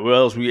we at? What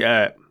else?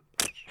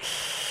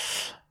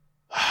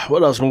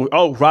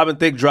 Robin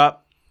Thicke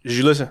drop. Did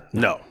you listen?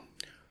 No.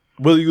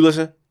 Will you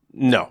listen?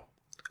 No.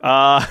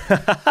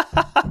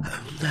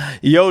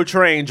 Yo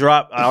Train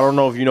drop. I don't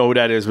know if you know who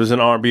that is, but it's an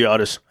R&B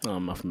artist. Oh,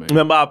 I'm not familiar.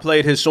 Remember I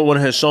played one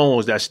of his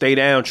songs, that Stay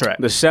Down track.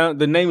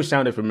 The name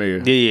sounded familiar.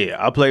 Yeah.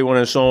 I played one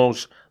of his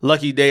songs.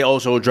 Lucky Day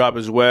also dropped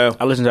as well.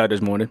 I listened to that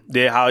this morning.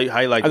 Yeah, how you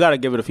like? I gotta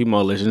give it a few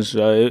more listens.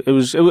 It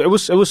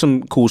was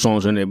some cool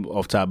songs in there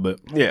off top, but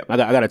yeah, I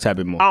gotta tap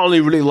it more. I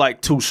only really like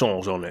 2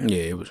 songs on there.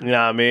 Yeah, it was. You know what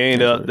I mean?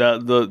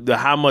 The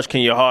How Much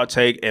Can Your Heart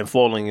Take and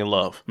Falling in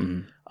Love.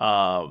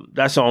 Mm-hmm.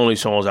 That's the only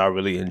songs I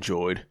really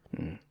enjoyed.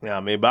 You know what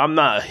I mean? But I'm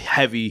not a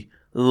heavy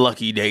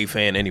Lucky Day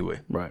fan anyway.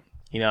 Right.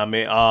 You know what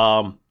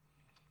I mean?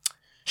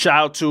 Shout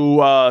out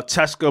to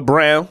Tessica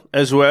Brown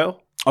as well.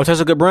 Oh,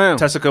 Tessica Brown.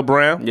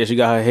 Yeah, she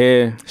got her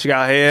hair.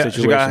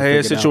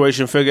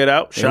 Situation figured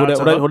out. Shout out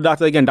to her. Who the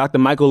doctor again? Dr.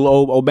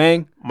 Michael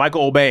Obang.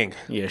 Michael Obang.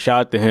 Yeah, shout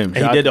out to him.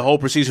 And he did the whole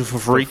procedure for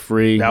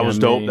free. That was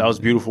dope. That was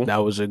beautiful.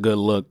 That was a good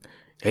look.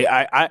 He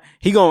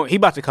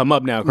about to come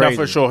up now. Crazy. No,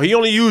 for sure. He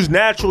only used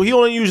natural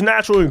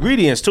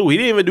ingredients too. He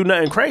didn't even do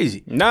nothing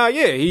crazy. Nah,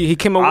 yeah, he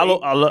came up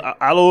with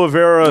aloe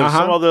vera,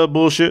 some other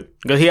bullshit.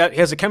 Because he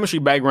has a chemistry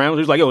background. He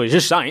was like, yo, it's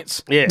just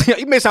science. Yeah,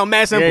 he may sound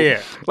mad simple.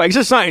 Yeah. Like it's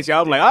just science,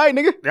 y'all. I'm like, all right,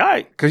 nigga, all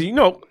right, because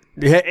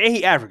and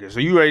he African,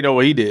 so you already know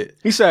what he did.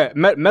 He said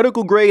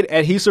medical grade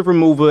adhesive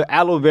remover,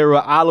 aloe vera,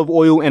 olive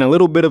oil, and a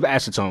little bit of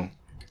acetone.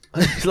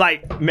 It's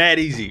like mad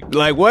easy.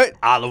 Like what?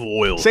 Olive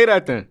oil. Say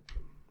that then.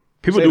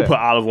 People do put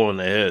olive oil in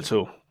their head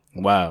too.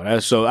 Wow,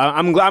 that's so.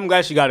 I'm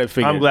glad she got it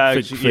figured. I'm glad,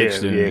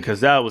 fixed. Yeah,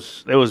 because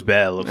it was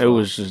bad looking. It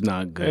was just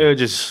not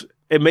good.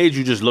 It made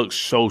you just look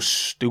so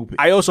stupid.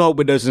 I also hope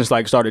it doesn't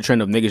start a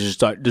trend of niggas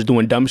just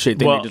doing dumb shit.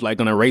 They're just like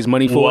gonna raise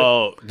money for it.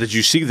 Well, did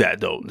you see that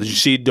though? Did you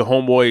see the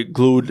homeboy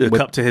glued the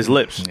cup to his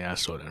lips? Yeah, I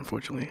saw that.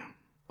 Unfortunately,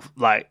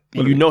 like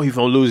he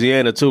from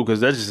Louisiana too, because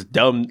that's just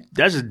dumb.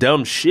 That's just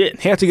dumb shit.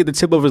 He had to get the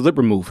tip of his lip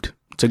removed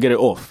to get it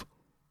off.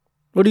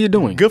 What are you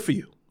doing? Good for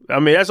you. I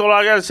mean, that's all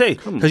I gotta say.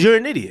 Because you're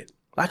an idiot.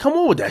 Like, come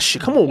on with that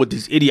shit. Come on with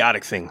these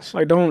idiotic things.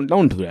 Like, don't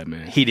do that,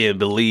 man. He didn't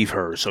believe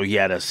her, so he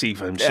had to see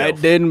for himself. I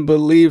didn't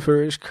believe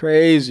her. It's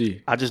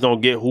crazy. I just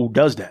don't get who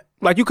does that.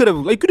 Like, you could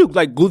have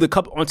glue the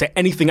cup onto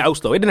anything else,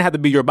 though. It didn't have to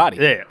be your body.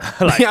 Yeah.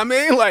 Like, you know what I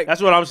mean? Like,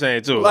 that's what I'm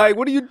saying, too. Like,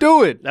 what are you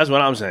doing? That's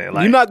what I'm saying.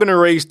 Like, you're not going to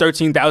raise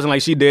 $13,000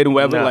 like she did and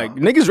whatever. No. Like,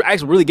 niggas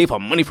actually really gave her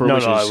money for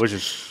wishes. No,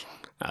 wishes.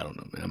 I don't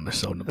know, man. I'm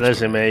so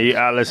Listen, man.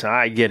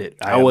 I get it.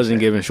 I wasn't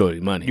giving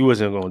Shorty money. You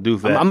wasn't going to do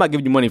that. I'm not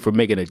giving you money for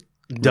making a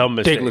dumb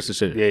ridiculous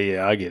decision.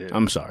 Yeah, I get it.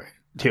 I'm sorry.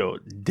 Yo,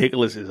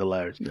 ridiculous is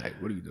hilarious. Like,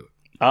 what are you doing?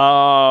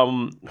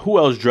 Who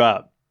else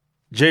dropped?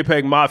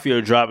 JPEG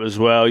Mafia dropped as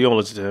well. You don't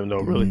listen to him, though,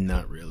 really?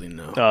 Not really,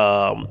 no.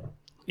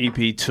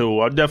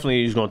 EP2. I'm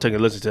definitely just going to take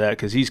a listen to that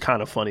because he's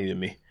kind of funny to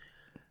me. He's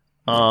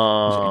an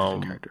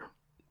interesting character.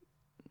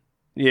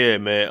 Yeah,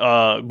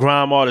 man.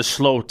 Grime artist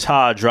Slow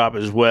Tie dropped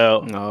as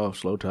well. Oh,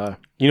 Slow Tie.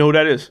 You know who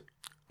that is?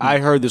 I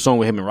heard the song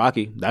with him and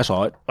Rocky. That's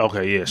hard.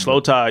 Okay, yeah.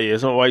 Slow Tie, yeah.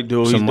 Some white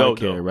dude. He's dope,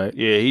 though. Right?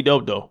 Yeah, he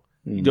dope, though.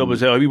 He dope as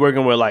hell. He be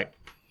working with, like,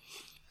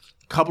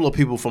 a couple of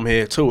people from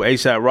here, too. Not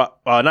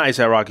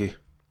A$AP Rocky.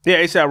 Yeah,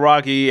 A$AP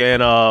Rocky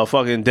and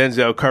fucking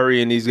Denzel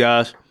Curry and these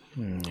guys.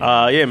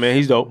 Yeah, man,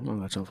 he's dope. I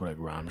got something for that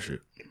grime shit.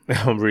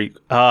 I'm Reek.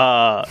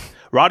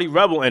 Roddy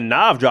Rebel and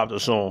Nav dropped a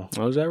song.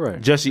 Oh, is that right?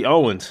 Jesse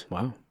Owens.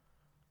 Wow.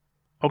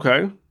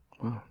 Okay.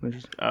 Wow,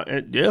 interesting.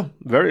 Yeah,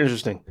 very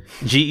interesting.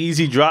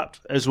 G-Eazy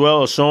dropped as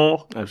well a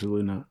song.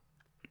 Absolutely not.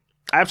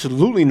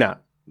 Absolutely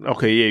not.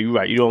 Okay, yeah, you're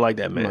right. You don't like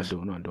that, man.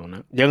 I'm not doing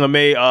that. Young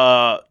M.A.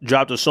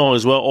 dropped a song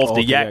as well off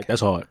the Yak. That's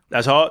hard.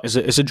 That's hard?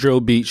 It's a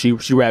drill beat. She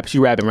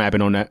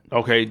rapping on that.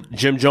 Okay,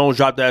 Jim Jones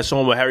dropped that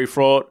song with Harry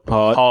Fraud.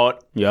 Hard.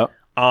 Yep.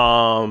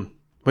 But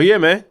yeah,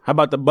 man. How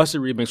about the Bust It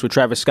remix with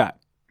Travis Scott?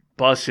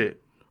 Bust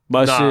It.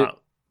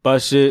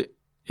 Bust It.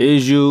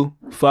 Is You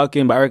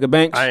Fucking by Erica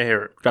Banks. I ain't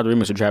hear it. Got the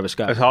remix of Travis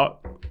Scott. That's hard.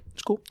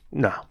 It's cool.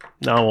 Nah,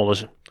 I won't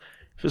listen.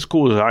 If it's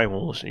cool, I ain't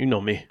won't listen. You know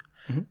me.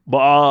 Mm-hmm.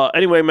 But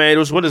anyway, man,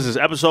 what is this?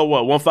 Episode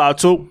what?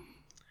 152?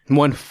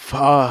 No.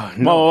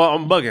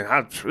 I'm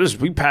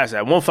bugging. We passed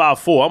that.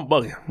 154. I'm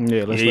bugging.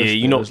 Yeah,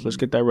 let's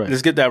get that right.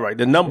 Let's get that right.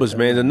 The numbers,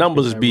 man. The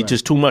numbers be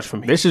just too much for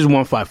me. This is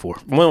 154.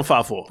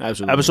 154.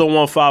 Absolutely. Episode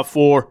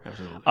 154.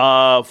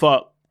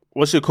 Absolutely.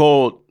 What's it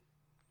called?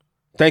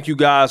 Thank you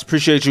guys.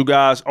 Appreciate you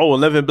guys. Oh,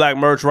 11 Black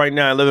merch right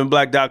now.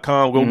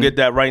 11black.com. Go get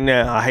that right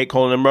now. I hate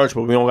calling it merch,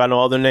 but we don't got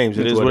no other names.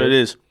 It is what it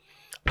is.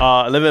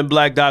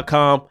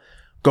 11black.com.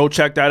 Go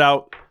check that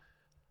out.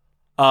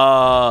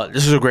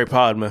 This is a great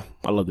pod, man.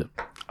 I loved it.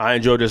 I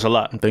enjoyed this a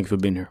lot. Thank you for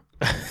being here.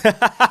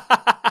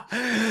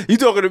 You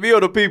talking to me or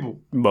the people?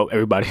 Well,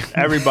 everybody.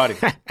 Everybody.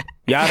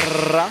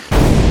 Yarra.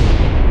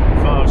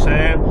 what I'm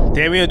saying?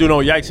 Damn, we didn't do no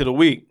yikes of the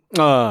week.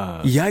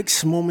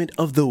 Yikes moment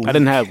of the week. I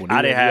didn't have one.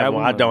 I didn't have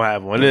one. I don't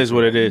have one. It is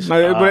what it is.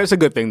 But it's a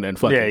good thing then.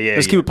 Fuck it.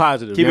 Let's keep it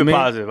positive. Keep it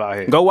positive out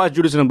here. Go watch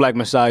Judas and the Black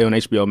Messiah on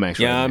HBO Max.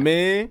 Yeah,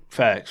 man.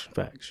 Facts.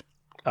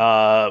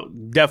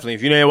 Definitely.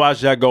 If you didn't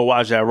watch that, go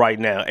watch that right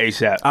now,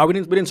 ASAP. We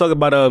didn't talk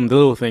about the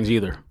little things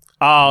either.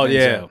 Oh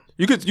yeah.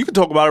 You could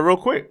talk about it real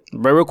quick.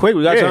 Real quick.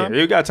 We got time.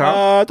 You got time.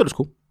 I thought it was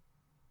cool.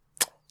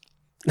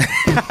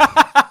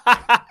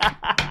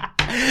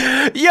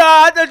 Yeah,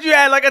 I thought you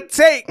had like a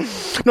take.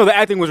 No, the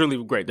acting was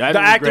really great. The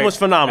acting was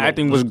phenomenal. The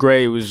acting was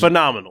great. It was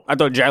phenomenal. I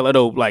thought Jared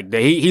Leto, like,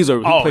 he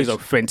plays a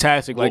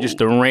fantastic, like, just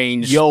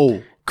deranged,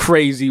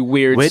 crazy,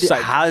 weird.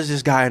 How is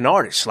this guy an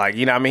artist? Like,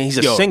 you know what I mean? He's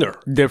a singer.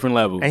 Different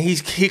level. And he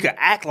could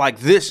act like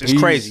this. It's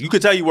crazy. You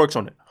could tell he works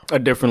on it. A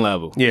different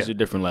level. Yeah. It's a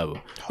different level.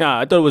 Nah,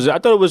 I thought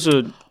it was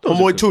a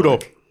Homeboy too, though.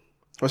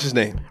 What's his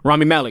name?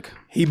 Rami Malek.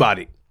 He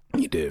bodied.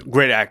 He did.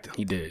 Great actor.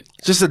 He did.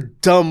 Just a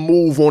dumb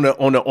move on a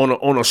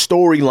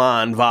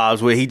storyline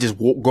vibes where he just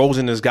goes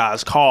in this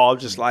guy's car.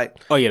 Just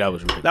like, oh yeah, that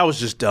was weird. That was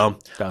just dumb.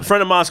 A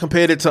friend of mine's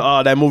compared it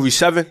to that movie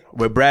Seven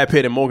with Brad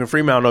Pitt and Morgan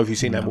Freeman. I don't know if you've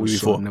seen that movie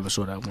before. Never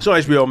saw that one. It's on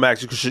HBO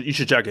Max. You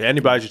should check it.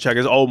 Anybody should check it.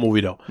 It's an old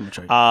movie though.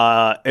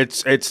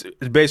 It's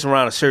based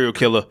around a serial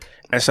killer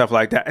and stuff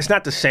like that. It's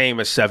not the same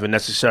as Seven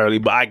necessarily,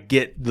 but I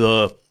get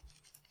the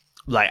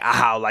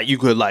how you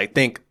could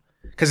think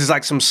because it's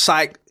like some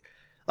psych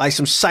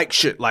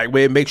shit, like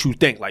where it makes you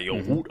think, like, yo,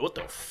 what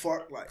the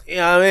fuck, like, you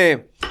know what I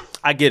mean?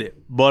 I get it,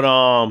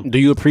 but do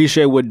you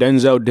appreciate what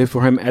Denzel did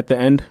for him at the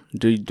end?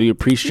 Do you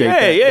appreciate?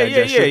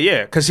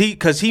 Yeah,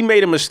 because he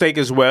made a mistake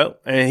as well,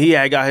 and he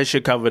had got his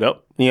shit covered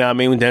up. You know what I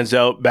mean? With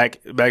Denzel back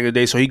in the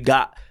day, so he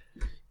got,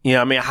 you know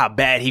what I mean, how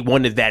bad he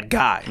wanted that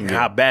guy, and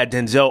how bad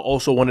Denzel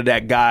also wanted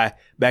that guy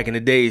back in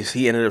the days.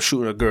 He ended up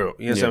shooting a girl.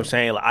 You know what I'm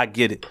saying? Like, I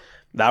get it.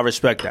 I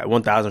respect that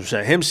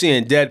 1,000%. Him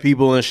seeing dead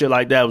people and shit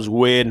like that was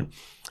weird.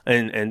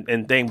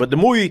 And thing, but the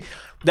movie,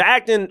 the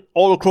acting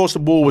all across the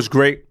board was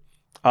great.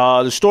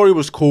 The story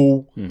was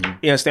cool. You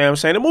understand what I'm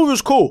saying? The movie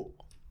was cool.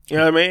 You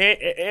know what I mean?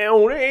 It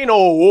ain't no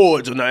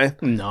awards or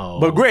nothing. No,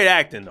 but great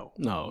acting though.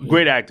 No,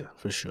 great acting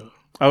for sure.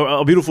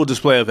 A beautiful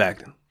display of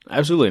acting.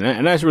 Absolutely,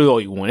 and that's really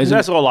all you want.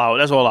 That's all I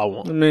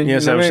want. You know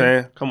what I'm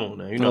saying? Come on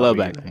now, you know I love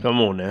acting.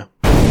 Come on now.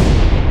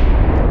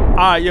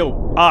 All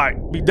right,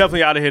 we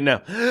definitely out of here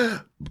now.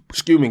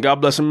 Excuse me. God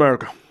bless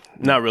America.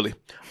 Not really.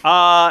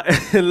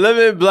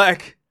 Living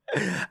Black.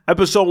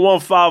 Episode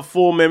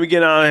 154, man. We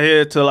getting out of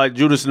here to like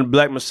Judas and the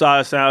Black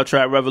Messiah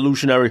soundtrack,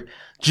 Revolutionary.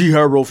 G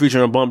Herbo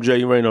featuring Bum J.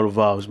 You already know the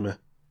vibes, man.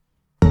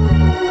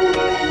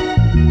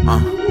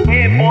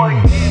 Yeah, boy.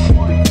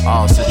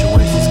 All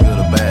situations, good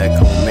or bad,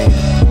 come with me.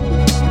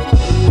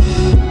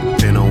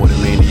 Depending on what it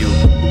mean to you.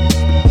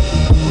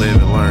 Live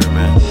and learn,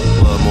 man.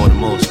 Love more than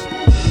most.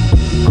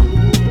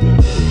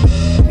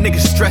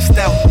 Niggas stressed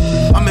out.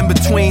 I'm in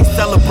between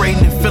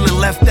celebrating and feeling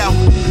left out.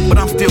 But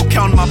I'm still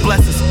counting my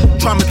blessings.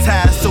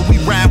 Traumatized, so we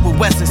rhyme with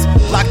Wessons.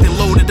 Locked and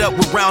loaded up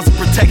with rounds of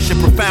protection.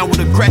 Profound with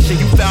aggression.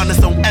 You found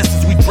us on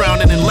essence. We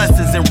drowning in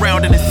lessons and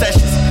rounding in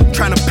sessions.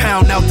 Trying to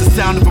pound out the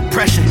sound of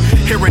oppression.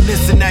 Hearing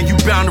this and now you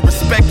bound to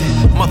respect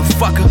it.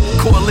 Motherfucker,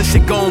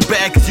 coalition going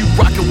bad cause you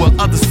rockin' with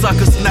other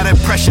suckers. Now that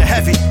pressure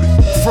heavy.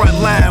 Front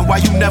line, why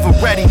you never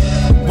ready?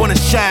 Wanna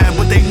shine,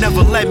 but they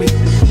never let me.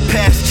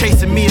 Past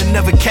chasing me and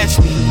never catch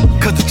me.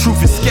 Cause the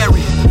truth is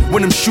scary.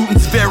 When them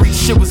shootings varied,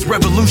 shit was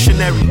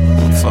revolutionary.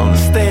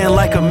 Stand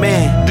like a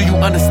man, do you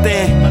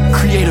understand?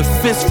 Create a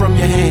fist from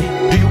your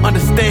hand, do you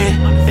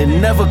understand?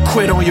 And never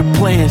quit on your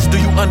plans, do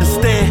you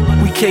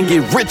understand? We can't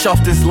get rich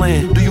off this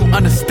land, do you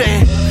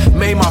understand?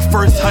 Made my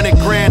first 100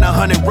 grand,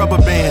 100 rubber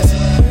bands.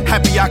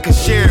 Happy I could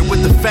share it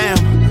with the fam.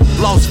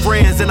 Lost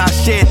friends and I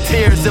shed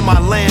tears in my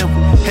lamb.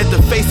 Had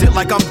to face it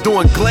like I'm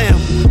doing glam.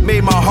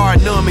 Made my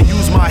heart numb and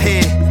use my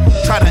head.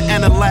 Try to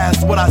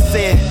analyze what I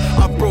said.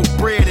 I broke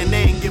bread and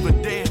they ain't give a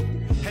damn.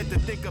 Had to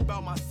think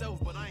about myself,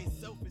 but I ain't